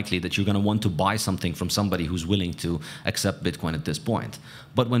highly unlikely that you're going to want to buy something from somebody who's willing to accept Bitcoin at this point.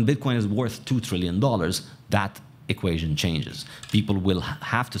 But when Bitcoin is worth $2 trillion, that equation changes. People will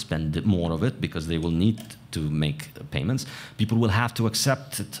have to spend more of it because they will need to make payments. People will have to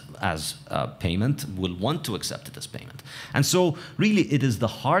accept it as payment, will want to accept it as payment. And so really it is the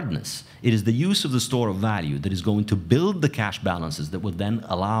hardness, it is the use of the store of value that is going to build the cash balances that will then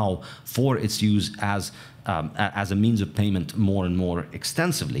allow for its use as a means of payment more and more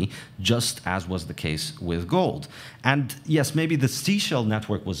extensively, just as was the case with gold. And yes, maybe the seashell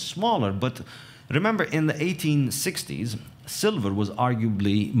network was smaller, but remember in the 1860s, silver was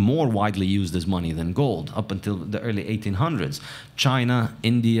arguably more widely used as money than gold up until the early 1800s. China,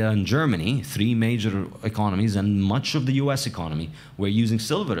 India, and Germany, three major economies, and much of the US economy were using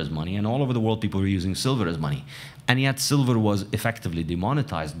silver as money, and all over the world people were using silver as money. And yet silver was effectively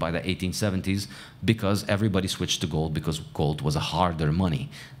demonetized by the 1870s because everybody switched to gold because gold was a harder money.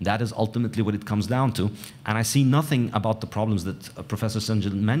 That is ultimately what it comes down to. And I see nothing about the problems that Professor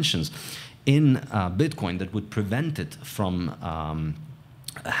Selgin mentions in Bitcoin that would prevent it from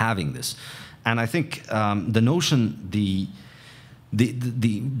having this. And I think the notion,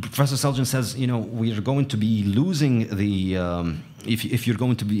 Professor Selgin says, you know, we are going to be losing the, if you're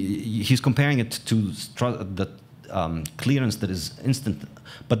going to be, he's comparing it to the clearance that is instant,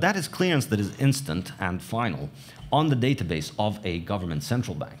 but that is clearance that is instant and final on the database of a government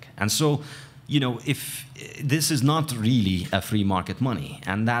central bank. And so, you know, if this is not really a free market money,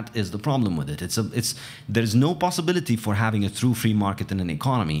 and that is the problem with it. There's no possibility for having a true free market in an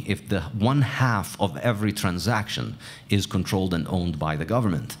economy if the 1/2 of every transaction is controlled and owned by the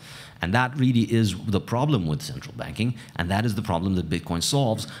government. And that really is the problem with central banking, and that is the problem that Bitcoin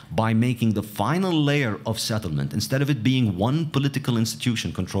solves by making the final layer of settlement, instead of it being one political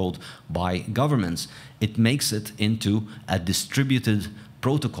institution controlled by governments, it makes it into a distributed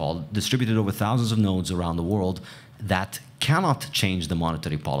protocol, distributed over thousands of nodes around the world, that cannot change the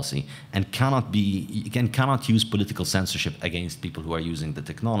monetary policy and cannot use political censorship against people who are using the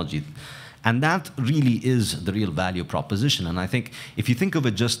technology. And that really is the real value proposition. And I think if you think of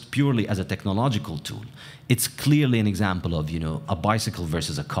it just purely as a technological tool, it's clearly an example of, you know, a bicycle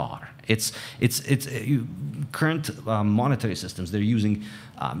versus a car. Current monetary systems, they're using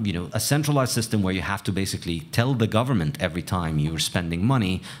you know, a centralized system where you have to basically tell the government every time you're spending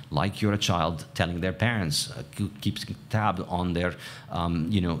money, like you're a child telling their parents, keeps tab on their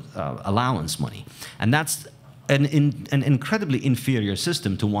you know, allowance money. And that's an incredibly inferior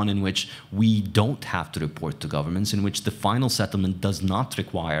system to one in which we don't have to report to governments, in which the final settlement does not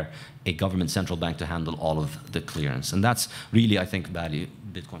require a government central bank to handle all of the clearance. And that's really, I think, value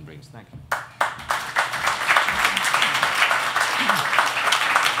Bitcoin brings. Thank you.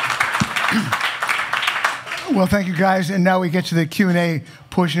 Well, thank you, guys. And now we get to the Q&A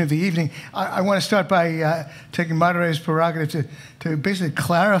portion of the evening. I want to start by taking moderator's prerogative to basically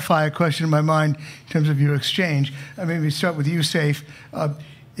clarify a question in my mind in terms of your exchange. Maybe start with you, Saif.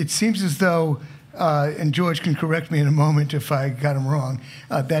 It seems as though, and George can correct me in a moment if I got him wrong,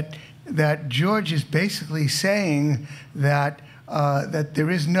 that George is basically saying that, that there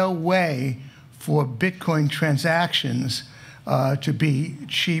is no way for Bitcoin transactions to be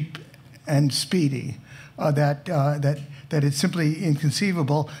cheap and speedy. That it's simply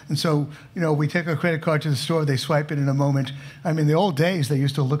inconceivable. And so, you know, we take our credit card to the store, they swipe it in a moment. I mean, the old days, they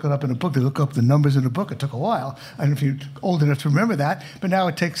used to look it up in a book. They look up the numbers in a book. It took a while. I don't know if you're old enough to remember that, but now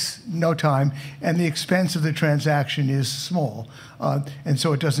it takes no time, and the expense of the transaction is small, and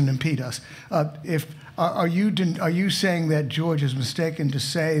so it doesn't impede us. Are you saying that George is mistaken to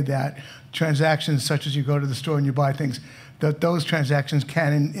say that transactions such as you go to the store and you buy things, that those transactions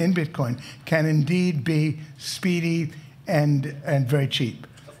can, in Bitcoin, can indeed be speedy and very cheap?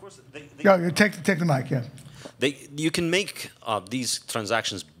 Of course, take the mic, yeah. You can make these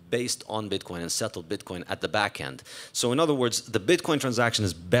transactions based on Bitcoin and settle Bitcoin at the back end. So in other words, the Bitcoin transaction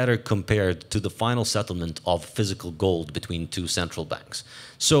is better compared to the final settlement of physical gold between two central banks.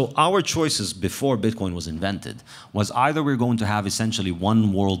 So our choices before Bitcoin was invented was either we're going to have essentially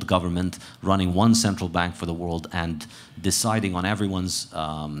one world government running one central bank for the world and deciding on everyone's,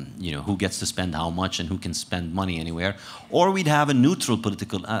 you know, who gets to spend how much and who can spend money anywhere, or we'd have a neutral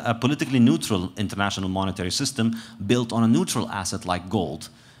politically neutral international monetary system built on a neutral asset like gold.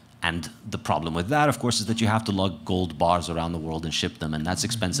 And the problem with that, of course, is that you have to lug gold bars around the world and ship them, and that's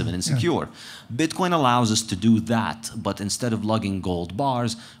expensive and insecure. Bitcoin allows us to do that, but instead of lugging gold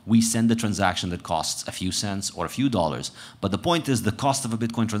bars, we send a transaction that costs a few cents or a few dollars. But the point is, the cost of a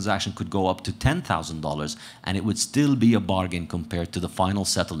Bitcoin transaction could go up to $10,000, and it would still be a bargain compared to the final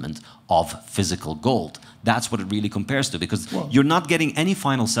settlement of physical gold. That's what it really compares to, because you're not getting any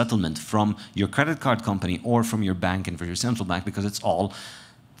final settlement from your credit card company or from your bank and for your central bank, because it's all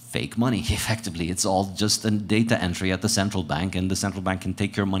fake money, effectively. It's all just a data entry at the central bank, and the central bank can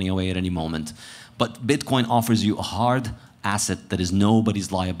take your money away at any moment. But Bitcoin offers you a hard asset that is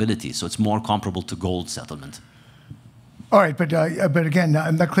nobody's liability, so it's more comparable to gold settlement. All right, but again,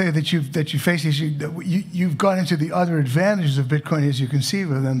 I'm not clear that you face these. You've gone into the other advantages of Bitcoin as you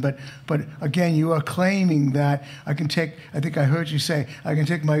conceive of them. But again, you are claiming that I can take. I think I heard you say I can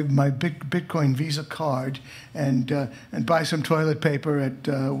take my Bitcoin Visa card and buy some toilet paper at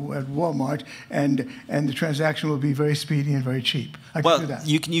Walmart, and the transaction will be very speedy and very cheap. I can do that.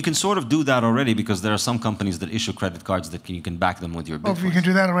 You can sort of do that already, because there are some companies that issue credit cards that you can back them with your Bitcoin. Oh, if you can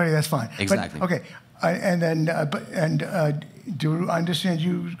do that already, that's fine. Exactly. But, okay. Do I understand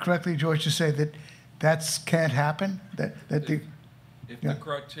you correctly, George, to say that can't happen? If the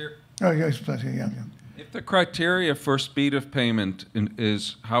criteria. Oh, yes, yeah. If the criteria for speed of payment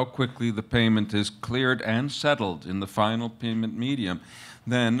is how quickly the payment is cleared and settled in the final payment medium,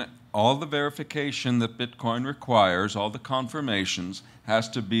 then all the verification that Bitcoin requires, all the confirmations,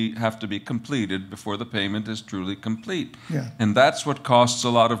 have to be completed before the payment is truly complete. Yeah. And that's what costs a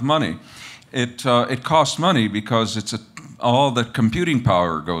lot of money. It costs money because it's all the computing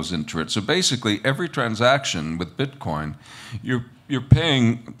power goes into it. So basically, every transaction with Bitcoin, you're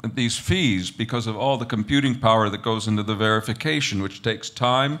paying these fees because of all the computing power that goes into the verification, which takes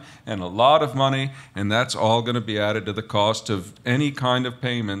time and a lot of money, and that's all going to be added to the cost of any kind of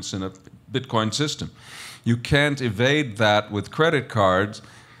payments in a Bitcoin system. You can't evade that with credit cards,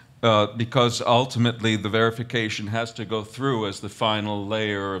 because ultimately the verification has to go through as the final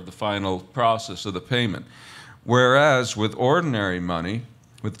layer of the final process of the payment. Whereas with ordinary money,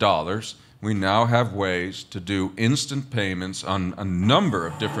 with dollars, we now have ways to do instant payments on a number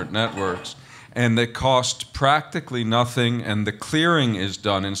of different networks, and they cost practically nothing, and the clearing is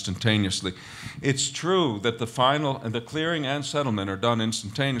done instantaneously. It's true that the clearing and settlement are done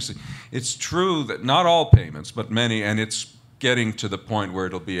instantaneously. It's true that not all payments, but many, and it's getting to the point where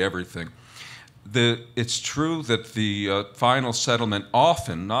it'll be everything. It's true that the final settlement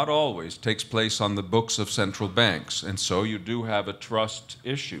often, not always, takes place on the books of central banks, and so you do have a trust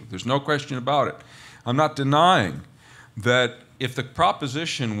issue. There's no question about it. I'm not denying that if the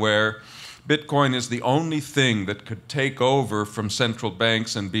proposition where Bitcoin is the only thing that could take over from central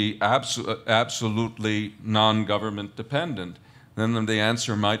banks and be absolutely non-government dependent, then the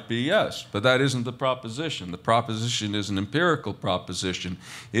answer might be yes. But that isn't the proposition. The proposition is an empirical proposition.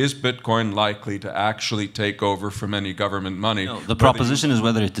 Is Bitcoin likely to actually take over from any government money? No, the proposition is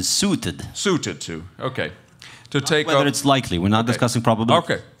whether it is suited. Suited to, okay. To take whether it's likely. We're not discussing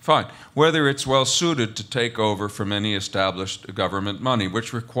probability. Okay, fine. Whether it's well suited to take over from any established government money,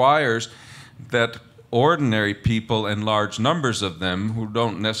 which requires that ordinary people and large numbers of them who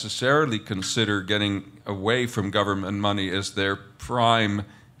don't necessarily consider getting away from government money as their prime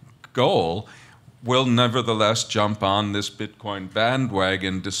goal will nevertheless jump on this Bitcoin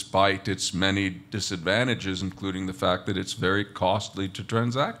bandwagon despite its many disadvantages, including the fact that it's very costly to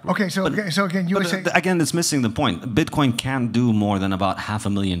transact with. Okay, so again, you were saying... Again, it's missing the point. Bitcoin can't do more than about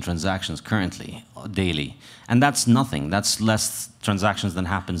 500,000 transactions currently, daily. And that's nothing. That's less transactions than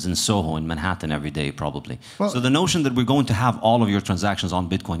happens in Soho in Manhattan every day, probably. Well, so the notion that we're going to have all of your transactions on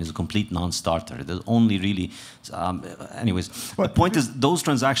Bitcoin is a complete non-starter. There's only really... anyways, the point is those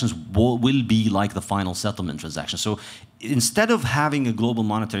transactions will be like the final settlement transaction. So instead of having a global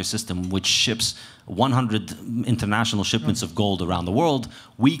monetary system which ships 100 international shipments of gold around the world,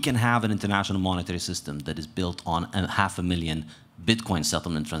 we can have an international monetary system that is built on 500,000 Bitcoin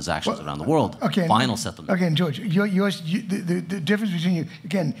settlement transactions around the world. Okay, final settlement. Again, George, the difference between you,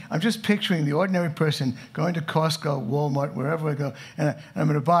 again, I'm just picturing the ordinary person going to Costco, Walmart, wherever I go, and I'm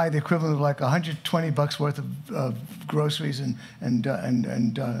going to buy the equivalent of like $120 worth of groceries and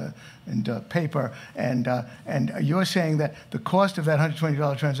paper, and you're saying that the cost of that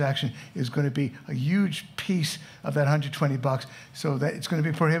 $120 transaction is going to be a huge piece of that $120, so that it's going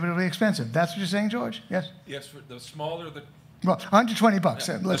to be prohibitively expensive. That's what you're saying, George? Yes. Yes. The smaller the Well, 120 bucks.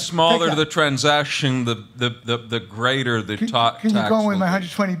 The smaller the transaction, the greater the tax. Can you go in with my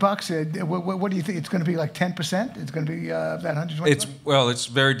 120 bucks? What do you think? It's going to be like 10%? It's going to be that 120 bucks? Well, it's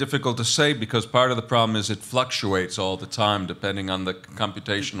very difficult to say because part of the problem is it fluctuates all the time depending on the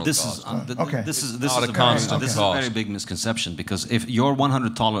computational cost. This is a very big misconception, because if your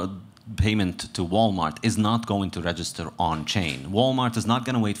 $100 payment to Walmart is not going to register on chain. Walmart is not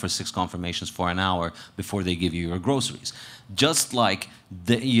going to wait for 6 confirmations for an hour before they give you your groceries. Just like,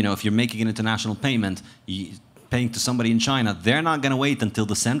 if you're making an international payment, paying to somebody in China, they're not going to wait until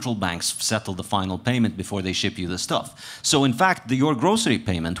the central banks settle the final payment before they ship you the stuff. So in fact, your grocery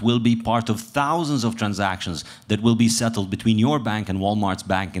payment will be part of thousands of transactions that will be settled between your bank and Walmart's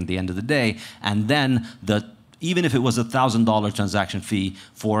bank at the end of the day, and then even if it was a $1,000 transaction fee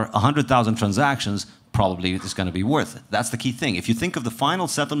for 100,000 transactions, probably it's going to be worth it. That's the key thing. If you think of the final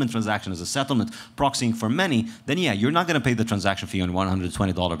settlement transaction as a settlement proxying for many, then yeah, you're not going to pay the transaction fee on a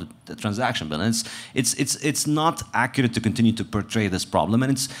 $120 transaction bill. And it's not accurate to continue to portray this problem,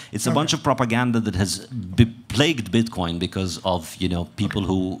 and it's a bunch of propaganda that has plagued Bitcoin because of people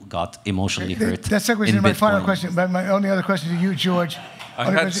who got emotionally hurt. That segues into my final question. But my only other question to you, George.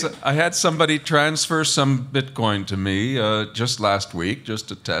 I had somebody transfer some Bitcoin to me just last week, just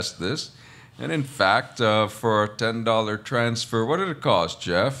to test this. And in fact, for a $10 transfer, what did it cost,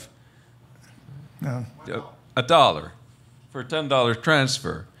 Jeff? No. $1 for a $10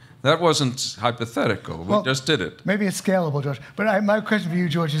 transfer. That wasn't hypothetical. We just did it. Maybe it's scalable, George. But my question for you,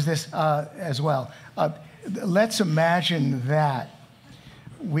 George, is this as well. Let's imagine that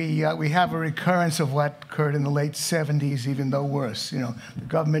we have a recurrence of what occurred in the late 70s, even though worse. The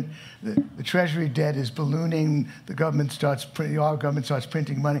government, the Treasury debt is ballooning. The government our government starts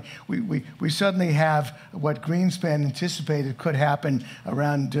printing money. We suddenly have what Greenspan anticipated could happen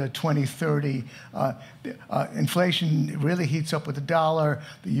around 2030. Inflation really heats up with the dollar.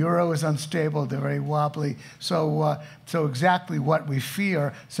 The euro is unstable. They're very wobbly. So exactly what we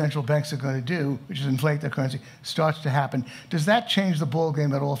fear central banks are going to do, which is inflate their currency, starts to happen. Does that change the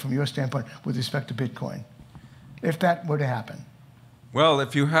ballgame at all from your standpoint with respect to Bitcoin, if that were to happen? Well,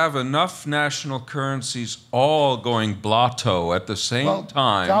 if you have enough national currencies all going blotto at the same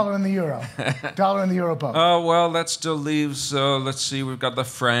time... dollar and the euro. Dollar and the euro both. Well, that still leaves, let's see, we've got the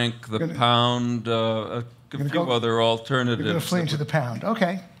franc, the pound, a few other alternatives. You're going to flee into the pound.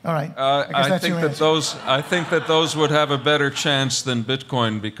 Okay, all right. I think that those would have a better chance than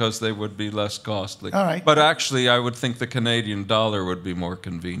Bitcoin because they would be less costly. All right. But actually, I would think the Canadian dollar would be more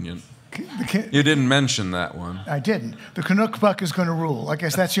convenient. You didn't mention that one. I didn't. The Canuck buck is going to rule. I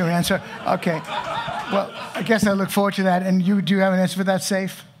guess that's your answer. Okay. Well, I guess I look forward to that. And do you have an answer for that,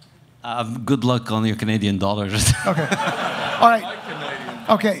 Saif? Good luck on your Canadian dollars. Okay. All right.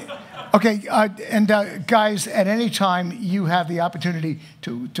 Okay. Okay. Guys, at any time you have the opportunity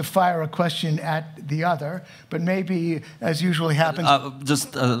to fire a question at the other, but maybe, as usually happens...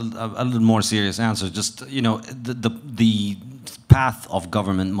 just a little more serious answer. Just, the path of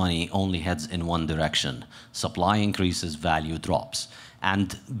government money only heads in one direction. Supply increases, value drops. And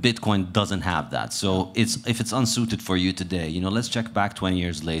Bitcoin doesn't have that. So if it's unsuited for you today, let's check back 20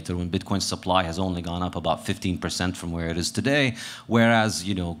 years later when Bitcoin's supply has only gone up about 15% from where it is today, whereas,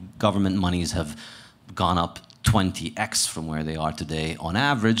 government monies have gone up 20x from where they are today on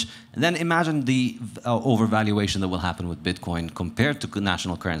average. And then imagine the overvaluation that will happen with Bitcoin compared to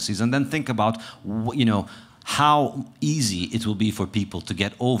national currencies, and then think about, how easy it will be for people to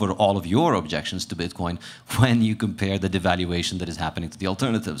get over all of your objections to Bitcoin when you compare the devaluation that is happening to the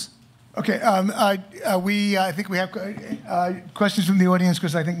alternatives. Okay, I think we have questions from the audience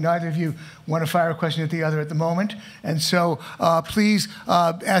because I think neither of you want to fire a question at the other at the moment. And so please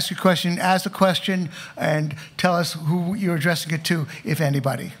ask your question, ask the question, and tell us who you're addressing it to, if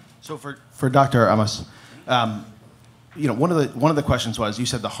anybody. So for Dr. Ammous, one of the questions was, you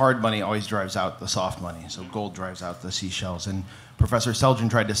said the hard money always drives out the soft money, so gold drives out the seashells. And Professor Selgin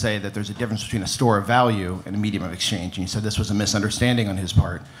tried to say that there's a difference between a store of value and a medium of exchange. And you said this was a misunderstanding on his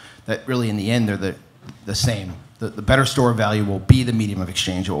part, that really in the end they're the same. The better store of value will be the medium of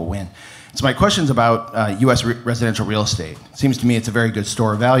exchange, it will win. So my question's about US residential real estate. It seems to me it's a very good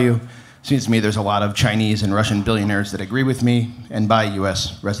store of value. It seems to me there's a lot of Chinese and Russian billionaires that agree with me and buy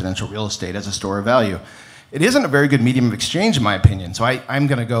US residential real estate as a store of value. It isn't a very good medium of exchange, in my opinion. So I'm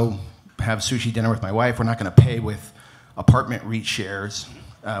going to go have sushi dinner with my wife. We're not going to pay with apartment REIT shares.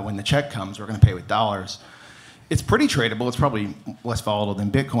 When the check comes, we're going to pay with dollars. It's pretty tradable. It's probably less volatile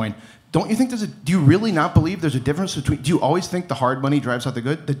than Bitcoin. Don't you think do you really not believe there's a difference between, do you always think the hard money drives out the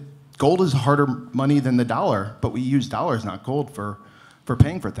good? The gold is harder money than the dollar, but we use dollars, not gold, for for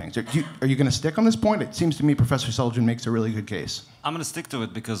paying for things. Are you going to stick on this point? It seems to me Professor Selgin makes a really good case. I'm going to stick to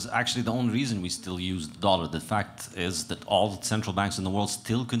it because actually the only reason we still use the dollar, the fact is that all the central banks in the world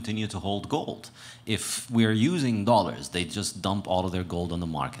still continue to hold gold. If we're using dollars, they just dump all of their gold on the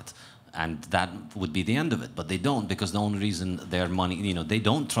market. And that would be the end of it. But they don't, because the only reason their money, you know, they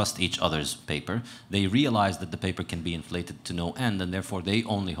don't trust each other's paper. They realize that the paper can be inflated to no end, and therefore they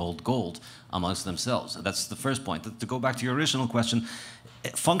only hold gold amongst themselves. That's the first point. To go back to your original question,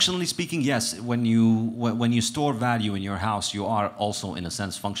 functionally speaking, yes, when you store value in your house, you are also, in a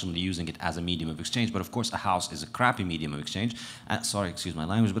sense, functionally using it as a medium of exchange. But of course, a house is a crappy medium of exchange. Sorry, excuse my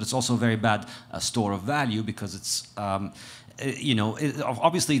language, but it's also a very bad store of value because it's, you know,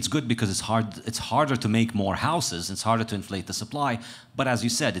 obviously it's good because it's harder to make more houses, it's harder to inflate the supply, but as you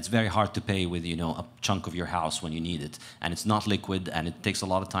said, it's very hard to pay with, you know, a chunk of your house when you need it, and it's not liquid, and it takes a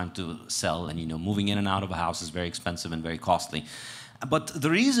lot of time to sell, and, you know, moving in and out of a house is very expensive and very costly. But the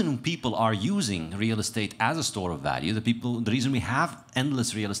reason people are using real estate as a store of value, the reason we have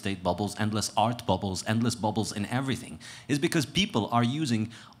endless real estate bubbles, endless art bubbles, endless bubbles in everything, is because people are using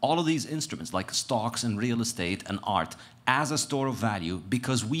all of these instruments like stocks and real estate and art as a store of value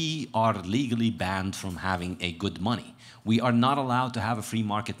because we are legally banned from having a good money. We are not allowed to have a free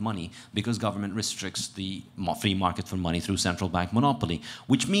market money because government restricts the free market for money through central bank monopoly,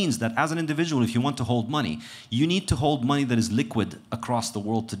 which means that as an individual, if you want to hold money, you need to hold money that is liquid across the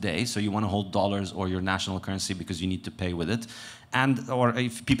world today. So you want to hold dollars or your national currency because you need to pay with it. And, or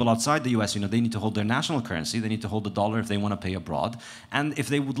if people outside the US, you know, they need to hold their national currency, they need to hold the dollar if they want to pay abroad. And if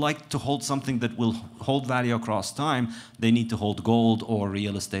they would like to hold something that will hold value across time, they need to hold gold or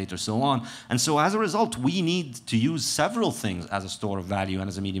real estate or so on. And so as a result, we need to use several things as a store of value and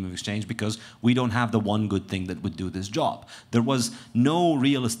as a medium of exchange because we don't have the one good thing that would do this job. There was no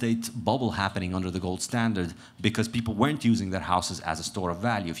real estate bubble happening under the gold standard because people weren't using their houses as a store of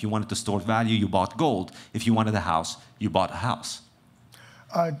value. If you wanted to store value, you bought gold. If you wanted a house, you bought a house.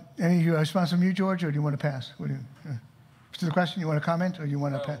 Any response from you, George, or do you want to pass? What do you, to the question, you want to comment, or you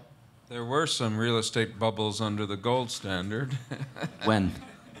want to pass? There were some real estate bubbles under the gold standard. When?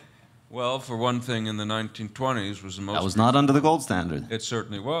 Well, for one thing, in the 1920s was the most... That was not under the gold standard. It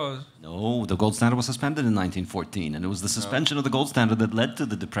certainly was. No, the gold standard was suspended in 1914, and it was the suspension of the gold standard that led to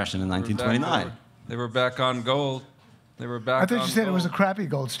the Depression in 1929. They were back on gold. They were back on gold. I thought you said it was a crappy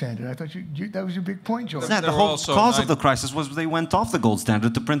gold standard. I thought that was your big point, George. Yeah, the whole cause of the crisis was they went off the gold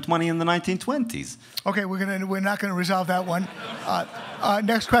standard to print money in the 1920s. Okay, we're not going to resolve that one.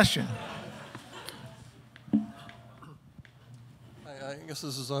 Next question. I guess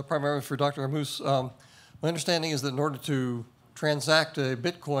this is primarily for Dr. Ammous. My understanding is that in order to transact a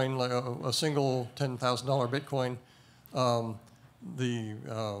Bitcoin, like a single $10,000 Bitcoin, the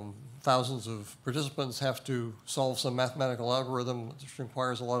thousands of participants have to solve some mathematical algorithm which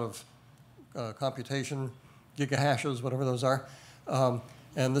requires a lot of computation, gigahashes, whatever those are.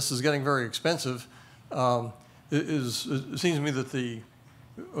 And this is getting very expensive. It seems to me that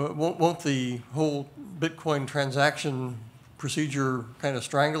won't the whole Bitcoin transaction procedure kind of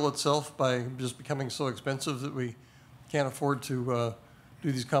strangle itself by just becoming so expensive that we can't afford to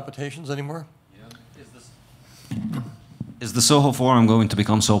do these computations anymore? Is the Soho Forum going to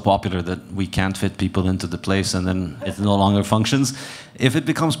become so popular that we can't fit people into the place and then it no longer functions? If it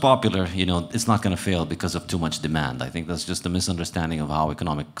becomes popular, you know, it's not going to fail because of too much demand. I think that's just a misunderstanding of how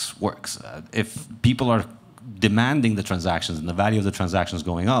economics works. If people are demanding the transactions and the value of the transactions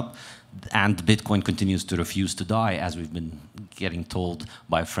going up, and Bitcoin continues to refuse to die, as we've been getting told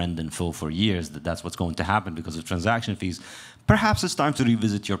by friend and foe for years, that that's what's going to happen because of transaction fees, perhaps it's time to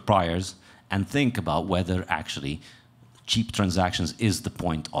revisit your priors and think about whether actually cheap transactions is the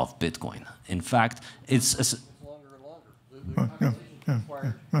point of Bitcoin. In fact, it's Longer and longer.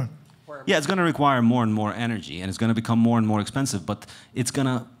 yeah, it's going to require more and more energy, and it's going to become more and more expensive. But it's going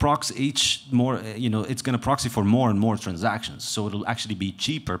to proxy it's going to proxy for more and more transactions. So it'll actually be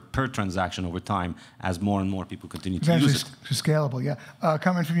cheaper per transaction over time as more and more people continue to use it. Scalable, yeah.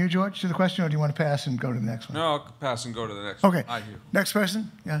 Comment from you, George, to the question, or do you want to pass and go to the next one? No, I'll pass and go to the next one. Okay. Next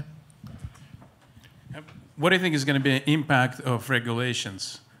person, yeah. What do you think is going to be the impact of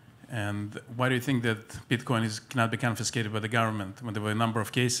regulations? And why do you think that Bitcoin cannot be confiscated by the government? When there were a number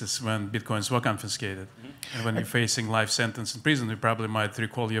of cases when Bitcoins were confiscated. And when you're facing life sentence in prison, you probably might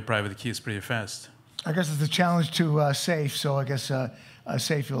recall your private keys pretty fast. I guess it's a challenge to Safe, so I guess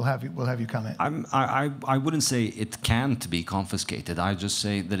Safe we'll have you comment. I wouldn't say it can't be confiscated. I just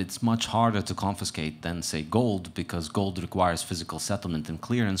say that it's much harder to confiscate than, say, gold, because gold requires physical settlement and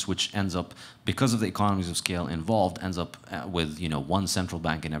clearance, which ends up, because of the economies of scale involved, ends up with one central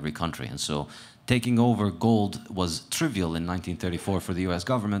bank in every country. And so taking over gold was trivial in 1934 for the US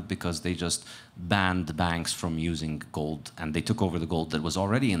government because they just banned the banks from using gold and they took over the gold that was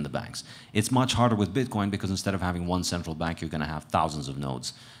already in the banks. It's much harder with Bitcoin because instead of having one central bank, you're going to have thousands of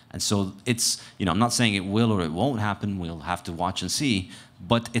nodes. And so it's, I'm not saying it will or it won't happen, we'll have to watch and see,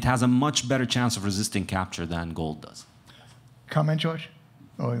 but it has a much better chance of resisting capture than gold does. Comment, George?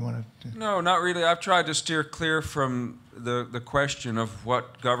 Oh, you want to? No, not really. I've tried to steer clear from the question of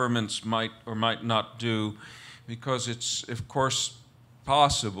what governments might or might not do, because it's, of course,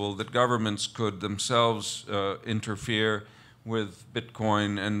 possible that governments could themselves interfere with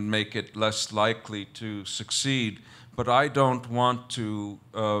Bitcoin and make it less likely to succeed. But I don't want to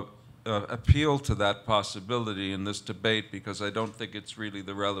appeal to that possibility in this debate because I don't think it's really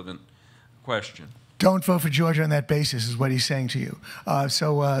the relevant question. Don't vote for George on that basis is what he's saying to you.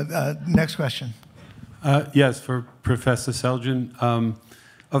 Next question. Yes, for Professor Selgin.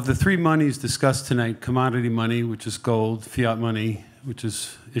 Of the three monies discussed tonight, commodity money, which is gold, fiat money, which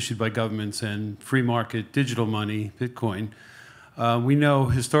is issued by governments, and free market digital money, Bitcoin, we know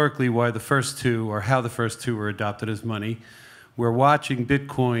historically why the first two, or how the first two were adopted as money. We're watching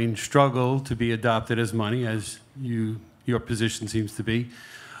Bitcoin struggle to be adopted as money, as your position seems to be.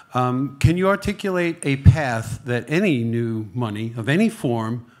 Can you articulate a path that any new money of any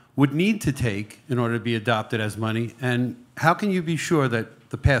form would need to take in order to be adopted as money? And how can you be sure that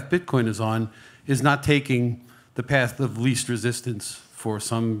the path Bitcoin is on is not taking the path of least resistance for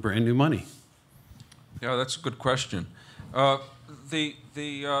some brand new money? Yeah, that's a good question. The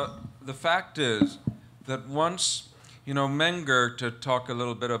fact is that once, Menger, to talk a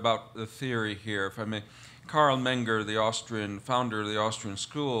little bit about the theory here, if I may, Karl Menger, the Austrian founder of the Austrian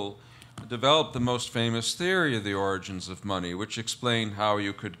school, developed the most famous theory of the origins of money, which explained how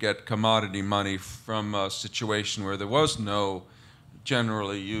you could get commodity money from a situation where there was no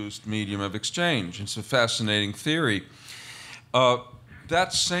generally used medium of exchange. It's a fascinating theory.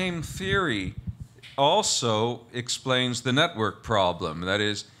 That same theory also explains the network problem. That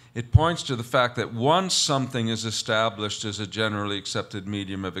is, it points to the fact that once something is established as a generally accepted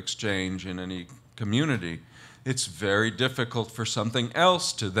medium of exchange in any community, it's very difficult for something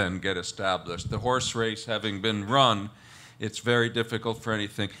else to then get established. The horse race having been run, it's very difficult for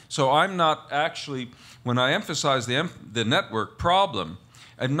anything. So I'm not actually, when I emphasize the network problem,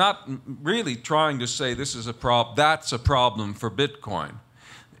 I'm not really trying to say this is that's a problem for Bitcoin.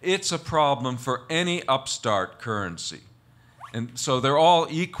 It's a problem for any upstart currency. And so they're all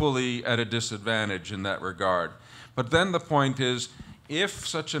equally at a disadvantage in that regard. But then the point is, if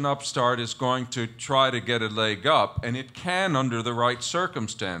such an upstart is going to try to get a leg up, and it can under the right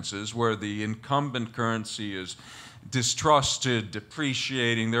circumstances where the incumbent currency is distrusted,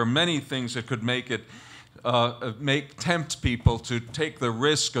 depreciating, there are many things that could make it tempt people to take the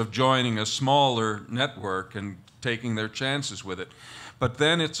risk of joining a smaller network and taking their chances with it. But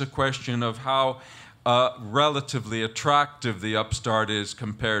then it's a question of how relatively attractive the upstart is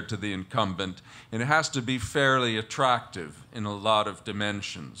compared to the incumbent. And it has to be fairly attractive in a lot of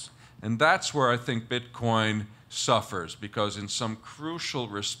dimensions. And that's where I think Bitcoin suffers, because in some crucial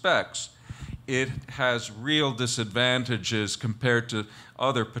respects, it has real disadvantages compared to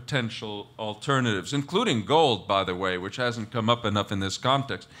other potential alternatives, including gold, by the way, which hasn't come up enough in this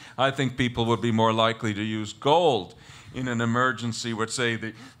context. I think people would be more likely to use gold in an emergency, would say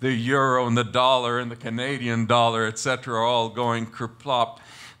the euro and the dollar and the Canadian dollar, et cetera, are all going kerplop,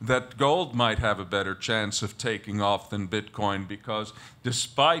 that gold might have a better chance of taking off than Bitcoin, because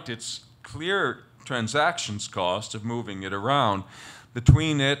despite its clear transactions cost of moving it around,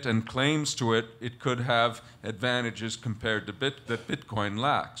 between it and claims to it, it could have advantages compared to that Bitcoin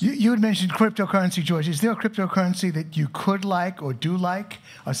lacks. You had mentioned cryptocurrency, George. Is there a cryptocurrency that you could like or do like,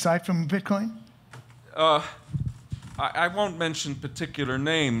 aside from Bitcoin? I won't mention particular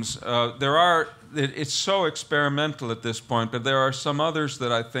names. It's so experimental at this point, but there are some others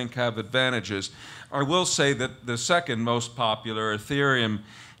that I think have advantages. I will say that the second most popular, Ethereum,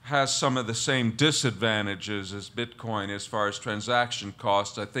 has some of the same disadvantages as Bitcoin as far as transaction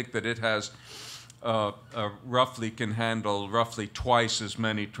costs. I think that it has can handle roughly twice as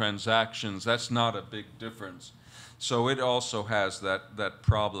many transactions. That's not a big difference. So it also has that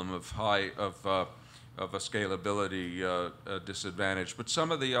problem of of a scalability disadvantage. But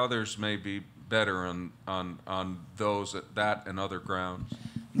some of the others may be better on those, that and other grounds.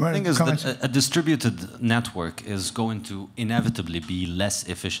 The thing is that a distributed network is going to inevitably be less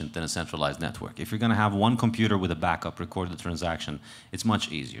efficient than a centralized network. If you're going to have one computer with a backup record the transaction, it's much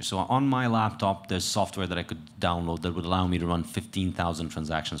easier. So on my laptop, there's software that I could download that would allow me to run 15,000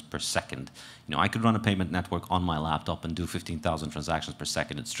 transactions per second. You know, I could run a payment network on my laptop and do 15,000 transactions per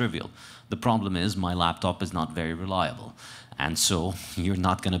second. It's trivial. The problem is my laptop is not very reliable. And so you're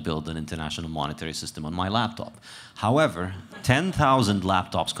not going to build an international monetary system on my laptop. However, 10,000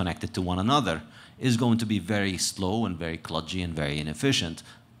 laptops connected to one another is going to be very slow and very kludgy and very inefficient,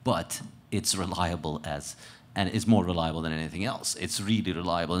 but it's reliable and it's more reliable than anything else. It's really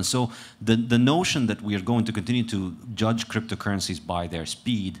reliable. And so the notion that we are going to continue to judge cryptocurrencies by their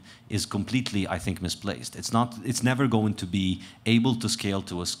speed is completely, I think, misplaced. It's never going to be able to scale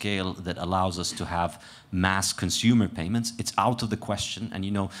to a scale that allows us to have mass consumer payments. It's out of the question. And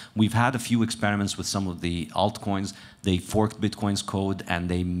you know, we've had a few experiments with some of the altcoins. They forked Bitcoin's code and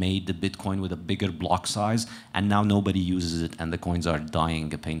they made the Bitcoin with a bigger block size, and now nobody uses it and the coins are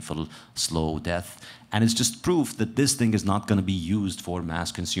dying a painful, slow death. And it's just proof that this thing is not going to be used for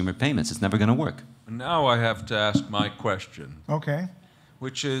mass consumer payments. It's never going to work. Now I have to ask my question. Okay.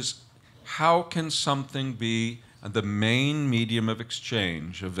 Which is, how can something be the main medium of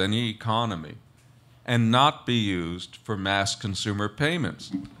exchange of any economy and not be used for mass consumer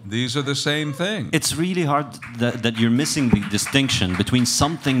payments? These are the same thing. It's really hard that you're missing the distinction between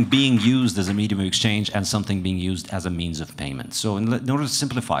something being used as a medium of exchange and something being used as a means of payment. So in order to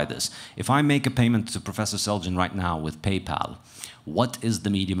simplify this, if I make a payment to Professor Selgin right now with PayPal, what is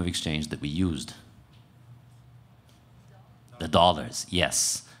the medium of exchange that we used? The dollars,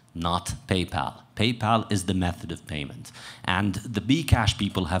 yes, not PayPal. PayPal is the method of payment. And the Bcash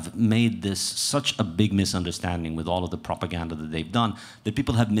people have made this such a big misunderstanding with all of the propaganda that they've done that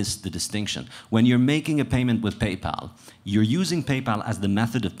people have missed the distinction. When you're making a payment with PayPal, you're using PayPal as the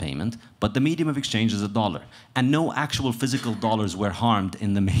method of payment, but the medium of exchange is a dollar. And no actual physical dollars were harmed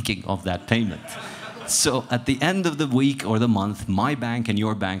in the making of that payment. So at the end of the week or the month, my bank and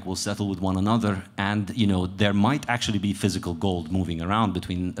your bank will settle with one another, and you know there might actually be physical gold moving around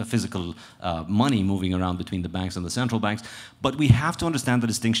between physical money moving around between the banks and the central banks. But we have to understand the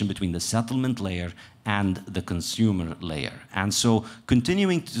distinction between the settlement layer and the consumer layer. And so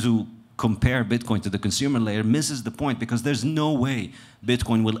continuing to compare Bitcoin to the consumer layer misses the point, because there's no way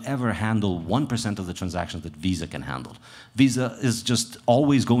Bitcoin will ever handle 1% of the transactions that Visa can handle. Visa is just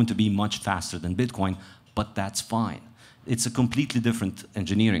always going to be much faster than Bitcoin, but that's fine. It's a completely different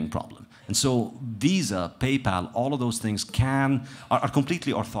engineering problem. And so Visa, PayPal, all of those things are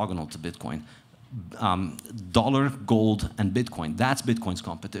completely orthogonal to Bitcoin. Dollar, gold, and Bitcoin. That's Bitcoin's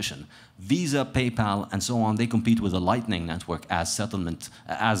competition. Visa, PayPal, and so on, they compete with the Lightning Network as settlement,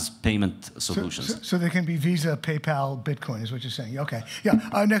 as payment solutions. So there can be Visa, PayPal, Bitcoin is what you're saying. Okay. Yeah.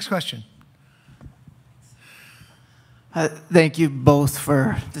 Next question. Thank you both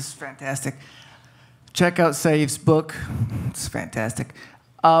for this is fantastic. Check out Saif's book. It's fantastic.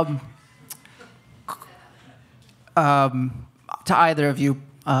 To either of you,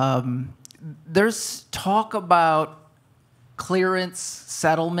 there's talk about clearance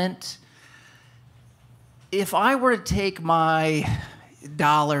settlement. If I were to take my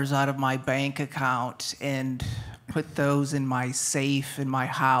dollars out of my bank account and put those in my safe in my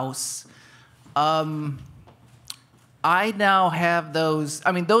house, I now have those.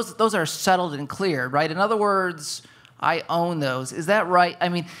 I mean, those are settled and cleared, right? In other words, I own those. Is that right? I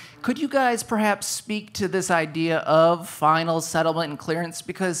mean, could you guys perhaps speak to this idea of final settlement and clearance?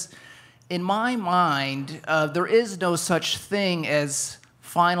 Because in my mind, there is no such thing as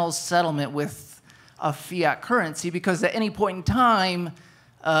final settlement with a fiat currency, because at any point in time,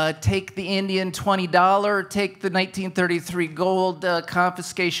 take the Indian $20, take the 1933 gold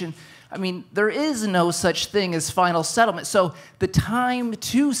confiscation. I mean, there is no such thing as final settlement. So the time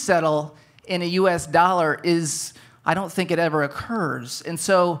to settle in a US dollar is, I don't think it ever occurs. And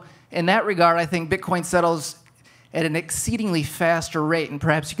so in that regard, I think Bitcoin settles at an exceedingly faster rate, and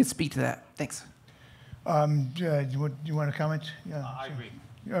perhaps you could speak to that. Thanks. Do you want to comment? Yeah, I agree.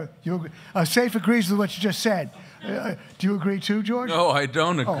 You agree. Saif agrees with what you just said. Do you agree too, George? No, I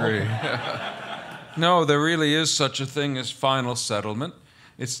don't agree. Oh. No, there really is such a thing as final settlement.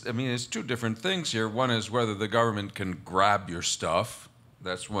 I mean, it's two different things here. One is whether the government can grab your stuff.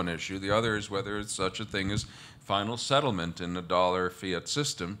 That's one issue. The other is whether it's such a thing as final settlement in a dollar fiat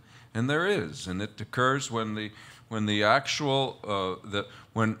system. And there is, and it occurs when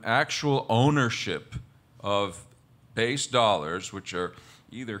actual ownership of base dollars, which are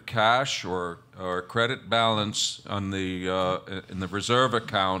either cash or credit balance on in the reserve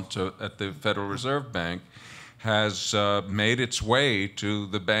account at the Federal Reserve Bank, has made its way to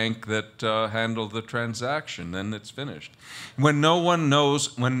the bank that handled the transaction, then it's finished. When no one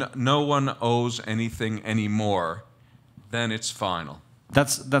knows, when no one owes anything anymore, then it's final.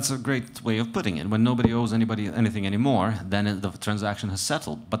 That's a great way of putting it. When nobody owes anybody anything anymore, then the transaction has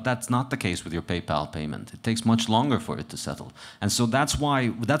settled. But that's not the case with your PayPal payment. It takes much longer for it to settle. And so that's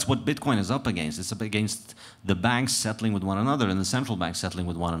what Bitcoin is up against. It's up against the banks settling with one another and the central banks settling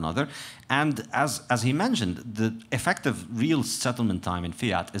with one another. And as he mentioned, the effective real settlement time in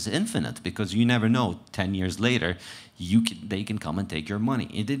fiat is infinite, because you never know 10 years later they can come and take your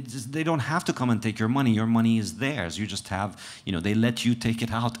money. They don't have to come and take your money is theirs. You just have, they let you take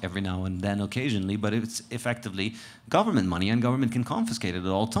it out every now and then occasionally, but it's effectively government money, and government can confiscate it at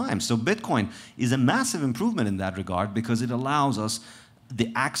all times. So Bitcoin is a massive improvement in that regard, because it allows us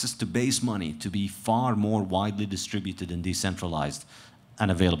the access to base money to be far more widely distributed and decentralized and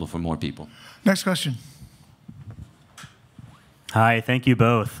available for more people. Next question. Hi, thank you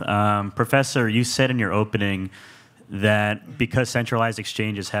both. Professor, you said in your opening that because centralized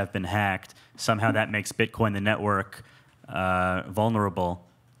exchanges have been hacked, somehow that makes Bitcoin, the network, vulnerable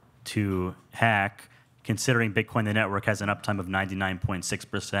to hack, considering Bitcoin, the network, has an uptime of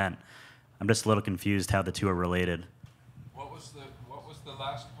 99.6%. I'm just a little confused how the two are related. What was the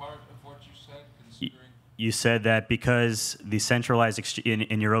last part of what you said, considering? You said that because the centralized,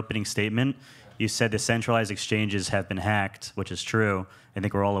 in your opening statement, you said the centralized exchanges have been hacked, which is true. I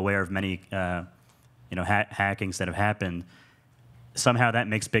think we're all aware of many hackings that have happened. Somehow that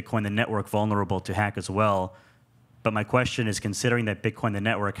makes Bitcoin, the network, vulnerable to hack as well. But my question is, considering that Bitcoin, the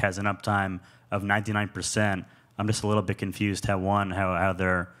network, has an uptime of 99%, I'm just a little bit confused how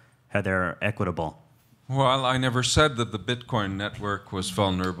they're equitable. Well, I never said that the Bitcoin network was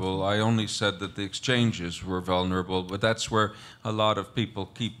vulnerable. I only said that the exchanges were vulnerable, but that's where a lot of people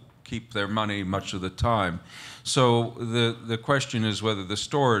keep their money much of the time. So the question is whether the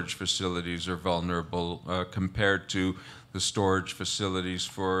storage facilities are vulnerable compared to the storage facilities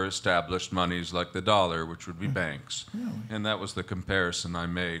for established monies like the dollar, which would be banks. And that was the comparison I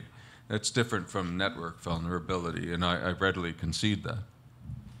made. That's different from network vulnerability, and I readily concede that.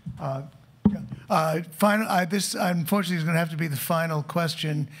 This, unfortunately, is going to have to be the final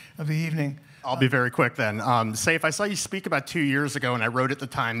question of the evening. I'll be very quick then. Saif, I saw you speak about 2 years ago, and I wrote at the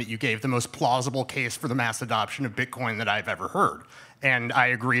time that you gave the most plausible case for the mass adoption of Bitcoin that I've ever heard. And I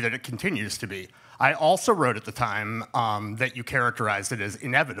agree that it continues to be. I also wrote at the time that you characterized it as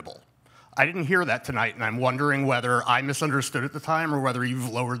inevitable. I didn't hear that tonight, and I'm wondering whether I misunderstood at the time or whether you've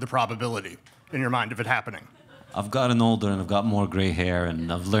lowered the probability in your mind of it happening. I've gotten older and I've got more gray hair,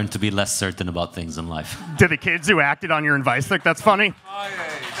 and I've learned to be less certain about things in life. To the kids who acted on your advice think that's funny?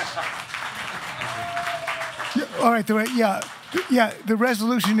 All right, the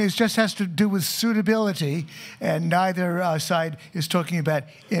resolution just has to do with suitability, and neither side is talking about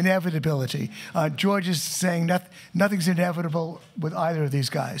inevitability. George is saying nothing's inevitable with either of these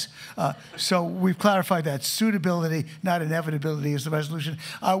guys. So we've clarified that. Suitability, not inevitability, is the resolution.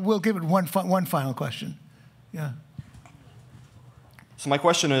 We'll give it one final question. Yeah. So my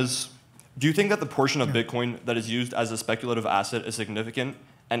question is, do you think that the portion of Bitcoin that is used as a speculative asset is significant,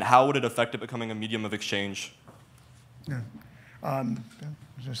 and how would it affect it becoming a medium of exchange? Yeah.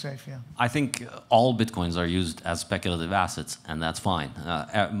 Is it safe? Yeah. I think all Bitcoins are used as speculative assets, and that's fine.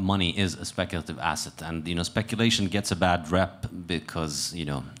 Money is a speculative asset, and speculation gets a bad rep because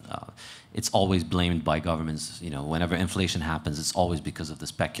it's always blamed by governments. Whenever inflation happens, it's always because of the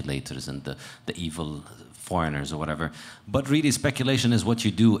speculators and the evil foreigners or whatever. But really, speculation is what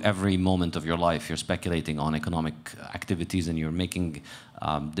you do every moment of your life. You're speculating on economic activities and you're making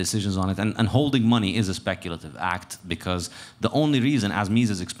decisions on it. And holding money is a speculative act, because the only reason, as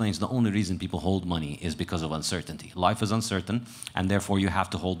Mises explains, the only reason people hold money is because of uncertainty. Life is uncertain, and therefore you have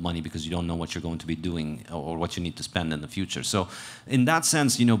to hold money because you don't know what you're going to be doing or what you need to spend in the future. So in that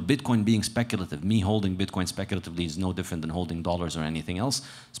sense, Bitcoin being speculative, me holding Bitcoin speculatively is no different than holding dollars or anything else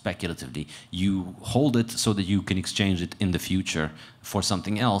speculatively. You hold it so that you can exchange it in the future for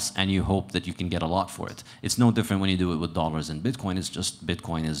something else, and you hope that you can get a lot for it. It's no different when you do it with dollars, and Bitcoin is just,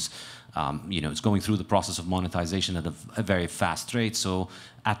 Bitcoin is, it's going through the process of monetization at a very fast rate. So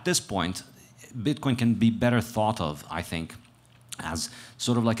at this point, Bitcoin can be better thought of, I think, as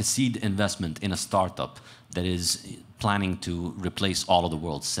sort of like a seed investment in a startup that is planning to replace all of the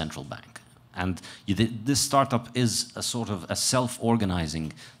world's central bank. And this startup is a sort of a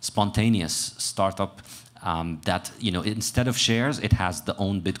self-organizing, spontaneous startup that, instead of shares, it has the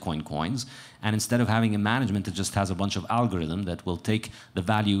own Bitcoin coins. And instead of having a management, it just has a bunch of algorithm that will take the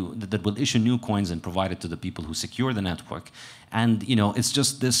value, that will issue new coins and provide it to the people who secure the network. And, it's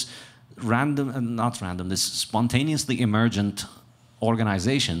just this this spontaneously emergent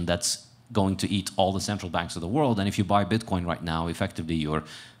organization that's going to eat all the central banks of the world. And if you buy Bitcoin right now, effectively you're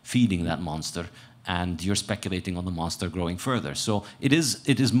feeding that monster and you're speculating on the monster growing further. So it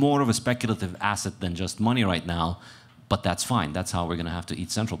is more of a speculative asset than just money right now, but that's fine. That's how we're going to have to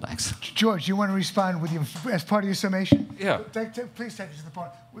eat central banks. George, you want to respond with as part of your summation? Yeah. Please take us to the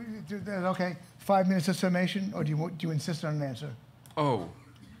point. Okay, 5 minutes of summation, or do you insist on an answer? Oh.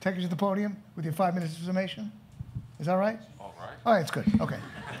 Take us to the podium with your 5 minutes of summation. Is that right? All right. All right, it's good. Okay.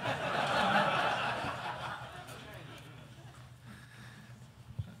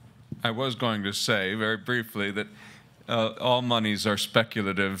 I was going to say very briefly that all monies are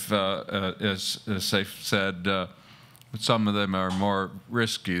speculative, as Saif said. Some of them are more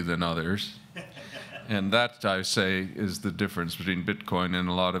risky than others. And that, I say, is the difference between Bitcoin and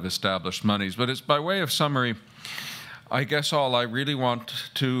a lot of established monies. But it's by way of summary, I guess all I really want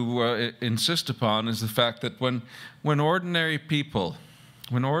to insist upon is the fact that when ordinary people,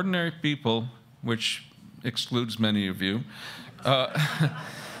 which excludes many of you,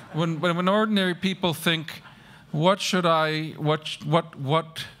 when ordinary people think, what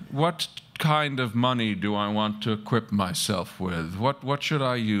kind of money do I want to equip myself with? What should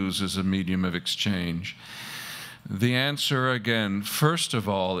I use as a medium of exchange? The answer, again, first of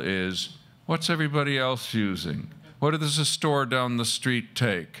all, is what's everybody else using? What does a store down the street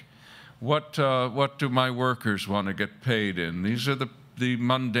take? What do my workers want to get paid in? These are the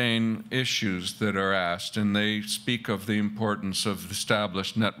mundane issues that are asked, and they speak of the importance of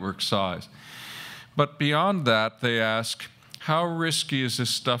established network size. But beyond that, they ask, how risky is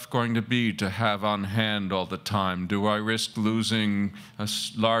this stuff going to be to have on hand all the time? Do I risk losing a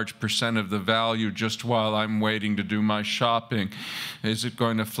large percent of the value just while I'm waiting to do my shopping? Is it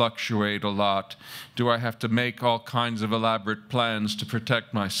going to fluctuate a lot? Do I have to make all kinds of elaborate plans to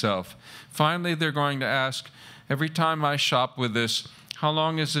protect myself? Finally, they're going to ask, every time I shop with this, how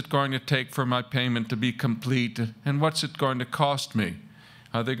long is it going to take for my payment to be complete, and what's it going to cost me?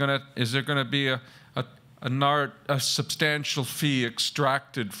 Is there going to be a substantial fee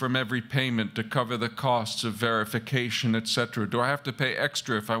extracted from every payment to cover the costs of verification, etc.? Do I have to pay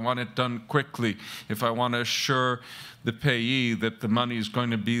extra if I want it done quickly, if I want to assure the payee that the money is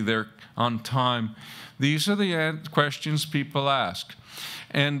going to be there on time? These are the questions people ask.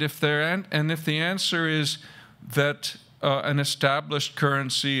 And if the answer is that an established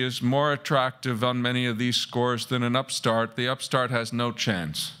currency is more attractive on many of these scores than an upstart, the upstart has no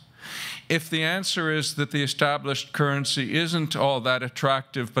chance. If the answer is that the established currency isn't all that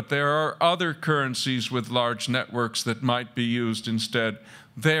attractive, but there are other currencies with large networks that might be used instead,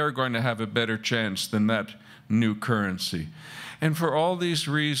 they are going to have a better chance than that new currency. And for all these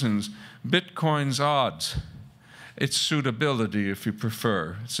reasons, Bitcoin's odds, its suitability, if you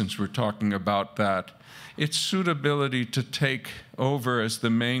prefer, since we're talking about that, its suitability to take over as the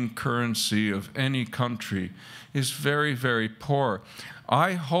main currency of any country is very, very poor.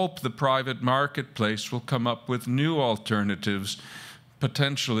 I hope the private marketplace will come up with new alternatives,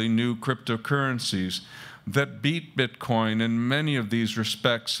 potentially new cryptocurrencies, that beat Bitcoin in many of these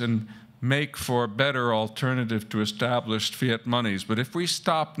respects and make for a better alternative to established fiat monies. But if we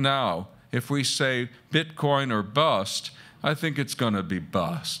stop now, if we say Bitcoin or bust, I think it's going to be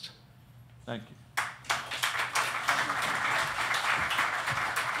bust. Thank you.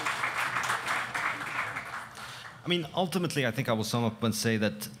 I mean, ultimately, I think I will sum up and say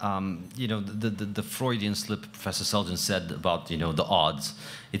that, you know, the Freudian slip Professor Selgin said about, you know, the odds,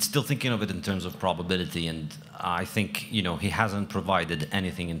 it's still thinking of it in terms of probability, and I think, you know, he hasn't provided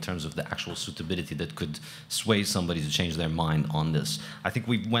anything in terms of the actual suitability that could sway somebody to change their mind on this. I think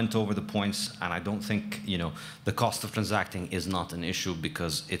we went over the points, and I don't think, you know, the cost of transacting is not an issue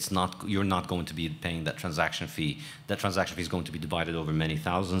because it's not, you're not going to be paying that transaction fee. That transaction fee is going to be divided over many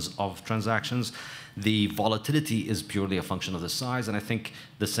thousands of transactions. The volatility is purely a function of the size, and I think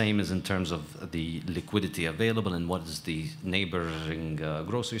the same is in terms of the liquidity available and what is the neighboring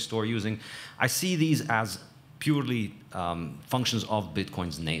grocery store using. I see these as purely functions of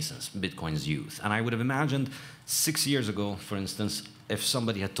Bitcoin's nascence, Bitcoin's youth. And I would have imagined 6 years ago, for instance, if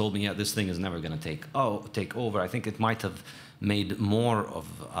somebody had told me, yeah, this thing is never going to take over, I think it might have made more of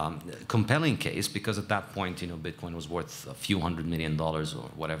a compelling case, because at that point, you know, Bitcoin was worth a few $100 million or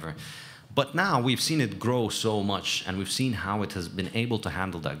whatever. But now we've seen it grow so much, and we've seen how it has been able to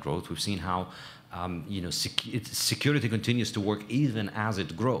handle that growth. We've seen how you know, security continues to work even as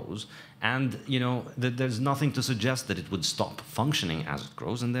it grows, and you know, there's nothing to suggest that it would stop functioning as it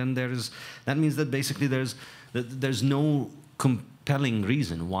grows. And then that means that basically there's no compelling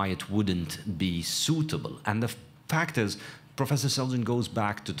reason why it wouldn't be suitable. And the fact is, Professor Selgin goes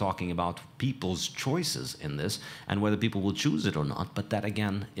back to talking about people's choices in this and whether people will choose it or not, but that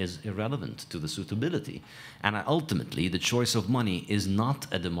again is irrelevant to the suitability. And ultimately, the choice of money is not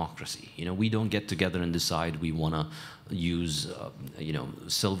a democracy. You know, we don't get together and decide we want to use you know,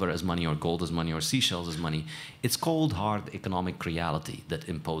 silver as money or gold as money or seashells as money. It's cold, hard economic reality that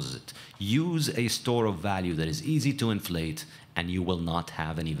imposes it. Use a store of value that is easy to inflate and you will not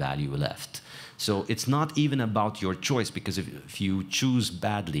have any value left. So it's not even about your choice, because if you choose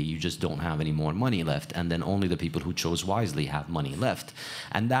badly, you just don't have any more money left, and then only the people who chose wisely have money left.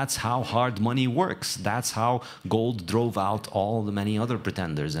 And that's how hard money works. That's how gold drove out all the many other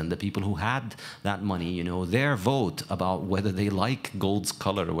pretenders, and the people who had that money, you know, their vote about whether they like gold's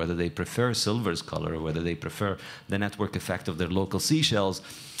color, or whether they prefer silver's color, or whether they prefer the network effect of their local seashells,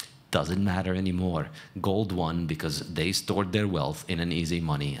 doesn't matter anymore. Gold won because they stored their wealth in an easy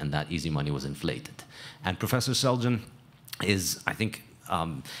money, and that easy money was inflated. And Professor Selgin is, I think,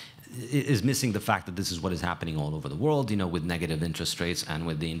 is missing the fact that this is what is happening all over the world, you know, with negative interest rates and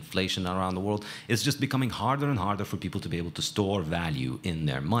with the inflation around the world. It's just becoming harder and harder for people to be able to store value in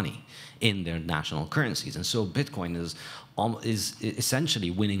their money, in their national currencies. And so Bitcoin is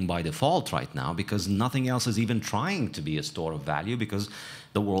essentially winning by default right now, because nothing else is even trying to be a store of value, because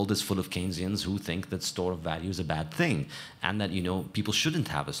the world is full of Keynesians who think that store of value is a bad thing, and that, you know, people shouldn't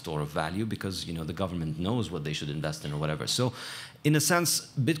have a store of value because, you know, the government knows what they should invest in or whatever. So in a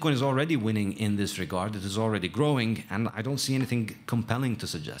sense, Bitcoin is already winning in this regard. It is already growing, and I don't see anything compelling to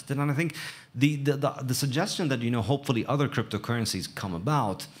suggest it. And I think the suggestion that, you know, hopefully other cryptocurrencies come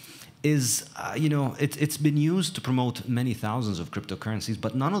about is, you know, it's been used to promote many thousands of cryptocurrencies,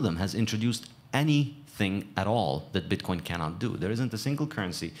 but none of them has introduced anything at all that Bitcoin cannot do. There isn't a single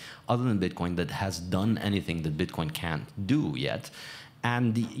currency other than Bitcoin that has done anything that Bitcoin can't do yet.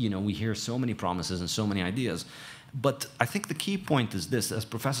 And, you know, we hear so many promises and so many ideas. But I think the key point is this, as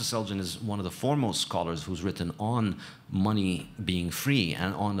Professor Selgin is one of the foremost scholars who's written on money being free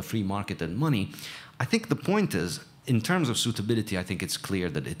and on the free market and money, I think the point is, in terms of suitability, I think it's clear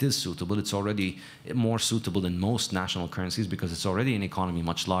that it is suitable. It's already more suitable than most national currencies because it's already an economy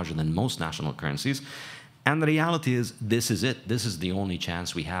much larger than most national currencies. And the reality is, this is it. This is the only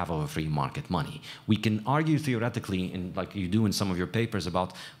chance we have of a free market money. We can argue theoretically, like you do in some of your papers,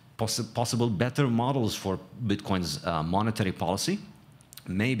 about possible better models for Bitcoin's monetary policy.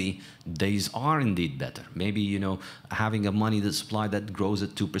 Maybe these are indeed better. Maybe, you know, having a money that's supply that grows at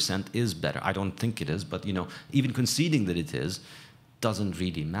 2% is better. I don't think it is, but, you know, even conceding that it is doesn't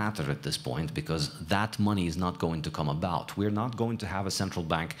really matter at this point, because that money is not going to come about. We're not going to have a central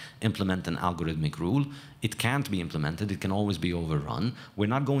bank implement an algorithmic rule. It can't be implemented. It can always be overrun. We're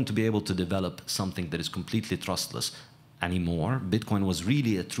not going to be able to develop something that is completely trustless anymore. Bitcoin was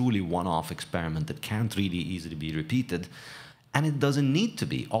really a truly one-off experiment that can't really easily be repeated. And it doesn't need to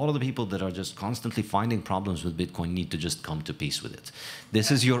be. All of the people that are just constantly finding problems with Bitcoin need to just come to peace with it.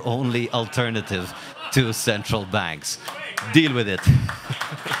 This is your only alternative to central banks. Deal with it.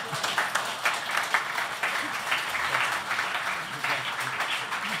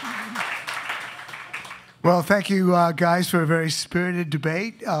 Well, thank you, guys, for a very spirited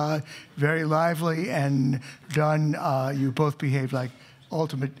debate, very lively and done. You both behaved like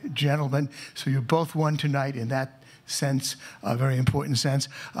ultimate gentlemen, so you both won tonight in that sense, a very important sense.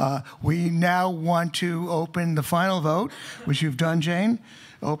 We now want to open the final vote, which you've done, Jane.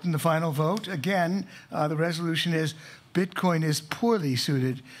 Open the final vote. Again, the resolution is Bitcoin is poorly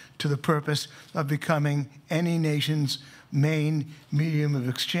suited to the purpose of becoming any nation's main medium of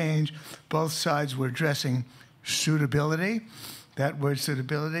exchange. Both sides were addressing suitability. That word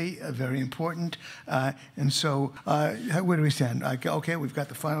suitability, very important. And so where do we stand? Okay, we've got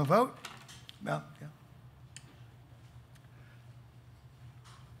the final vote. Well, yeah.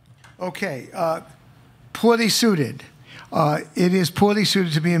 Okay, poorly suited. It is poorly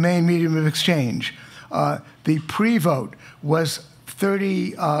suited to be a main medium of exchange. The pre-vote was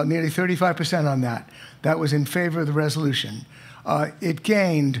nearly 35% on that. That was in favor of the resolution. It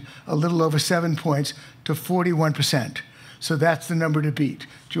gained a little over 7 points to 41%. So that's the number to beat.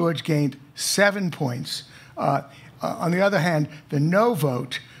 George gained 7 points. On the other hand, the no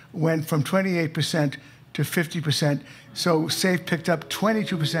vote went from 28% to 50%. So Safe picked up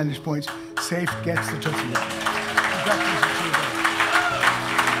 22 percentage points. Safe gets the Tootsie Roll.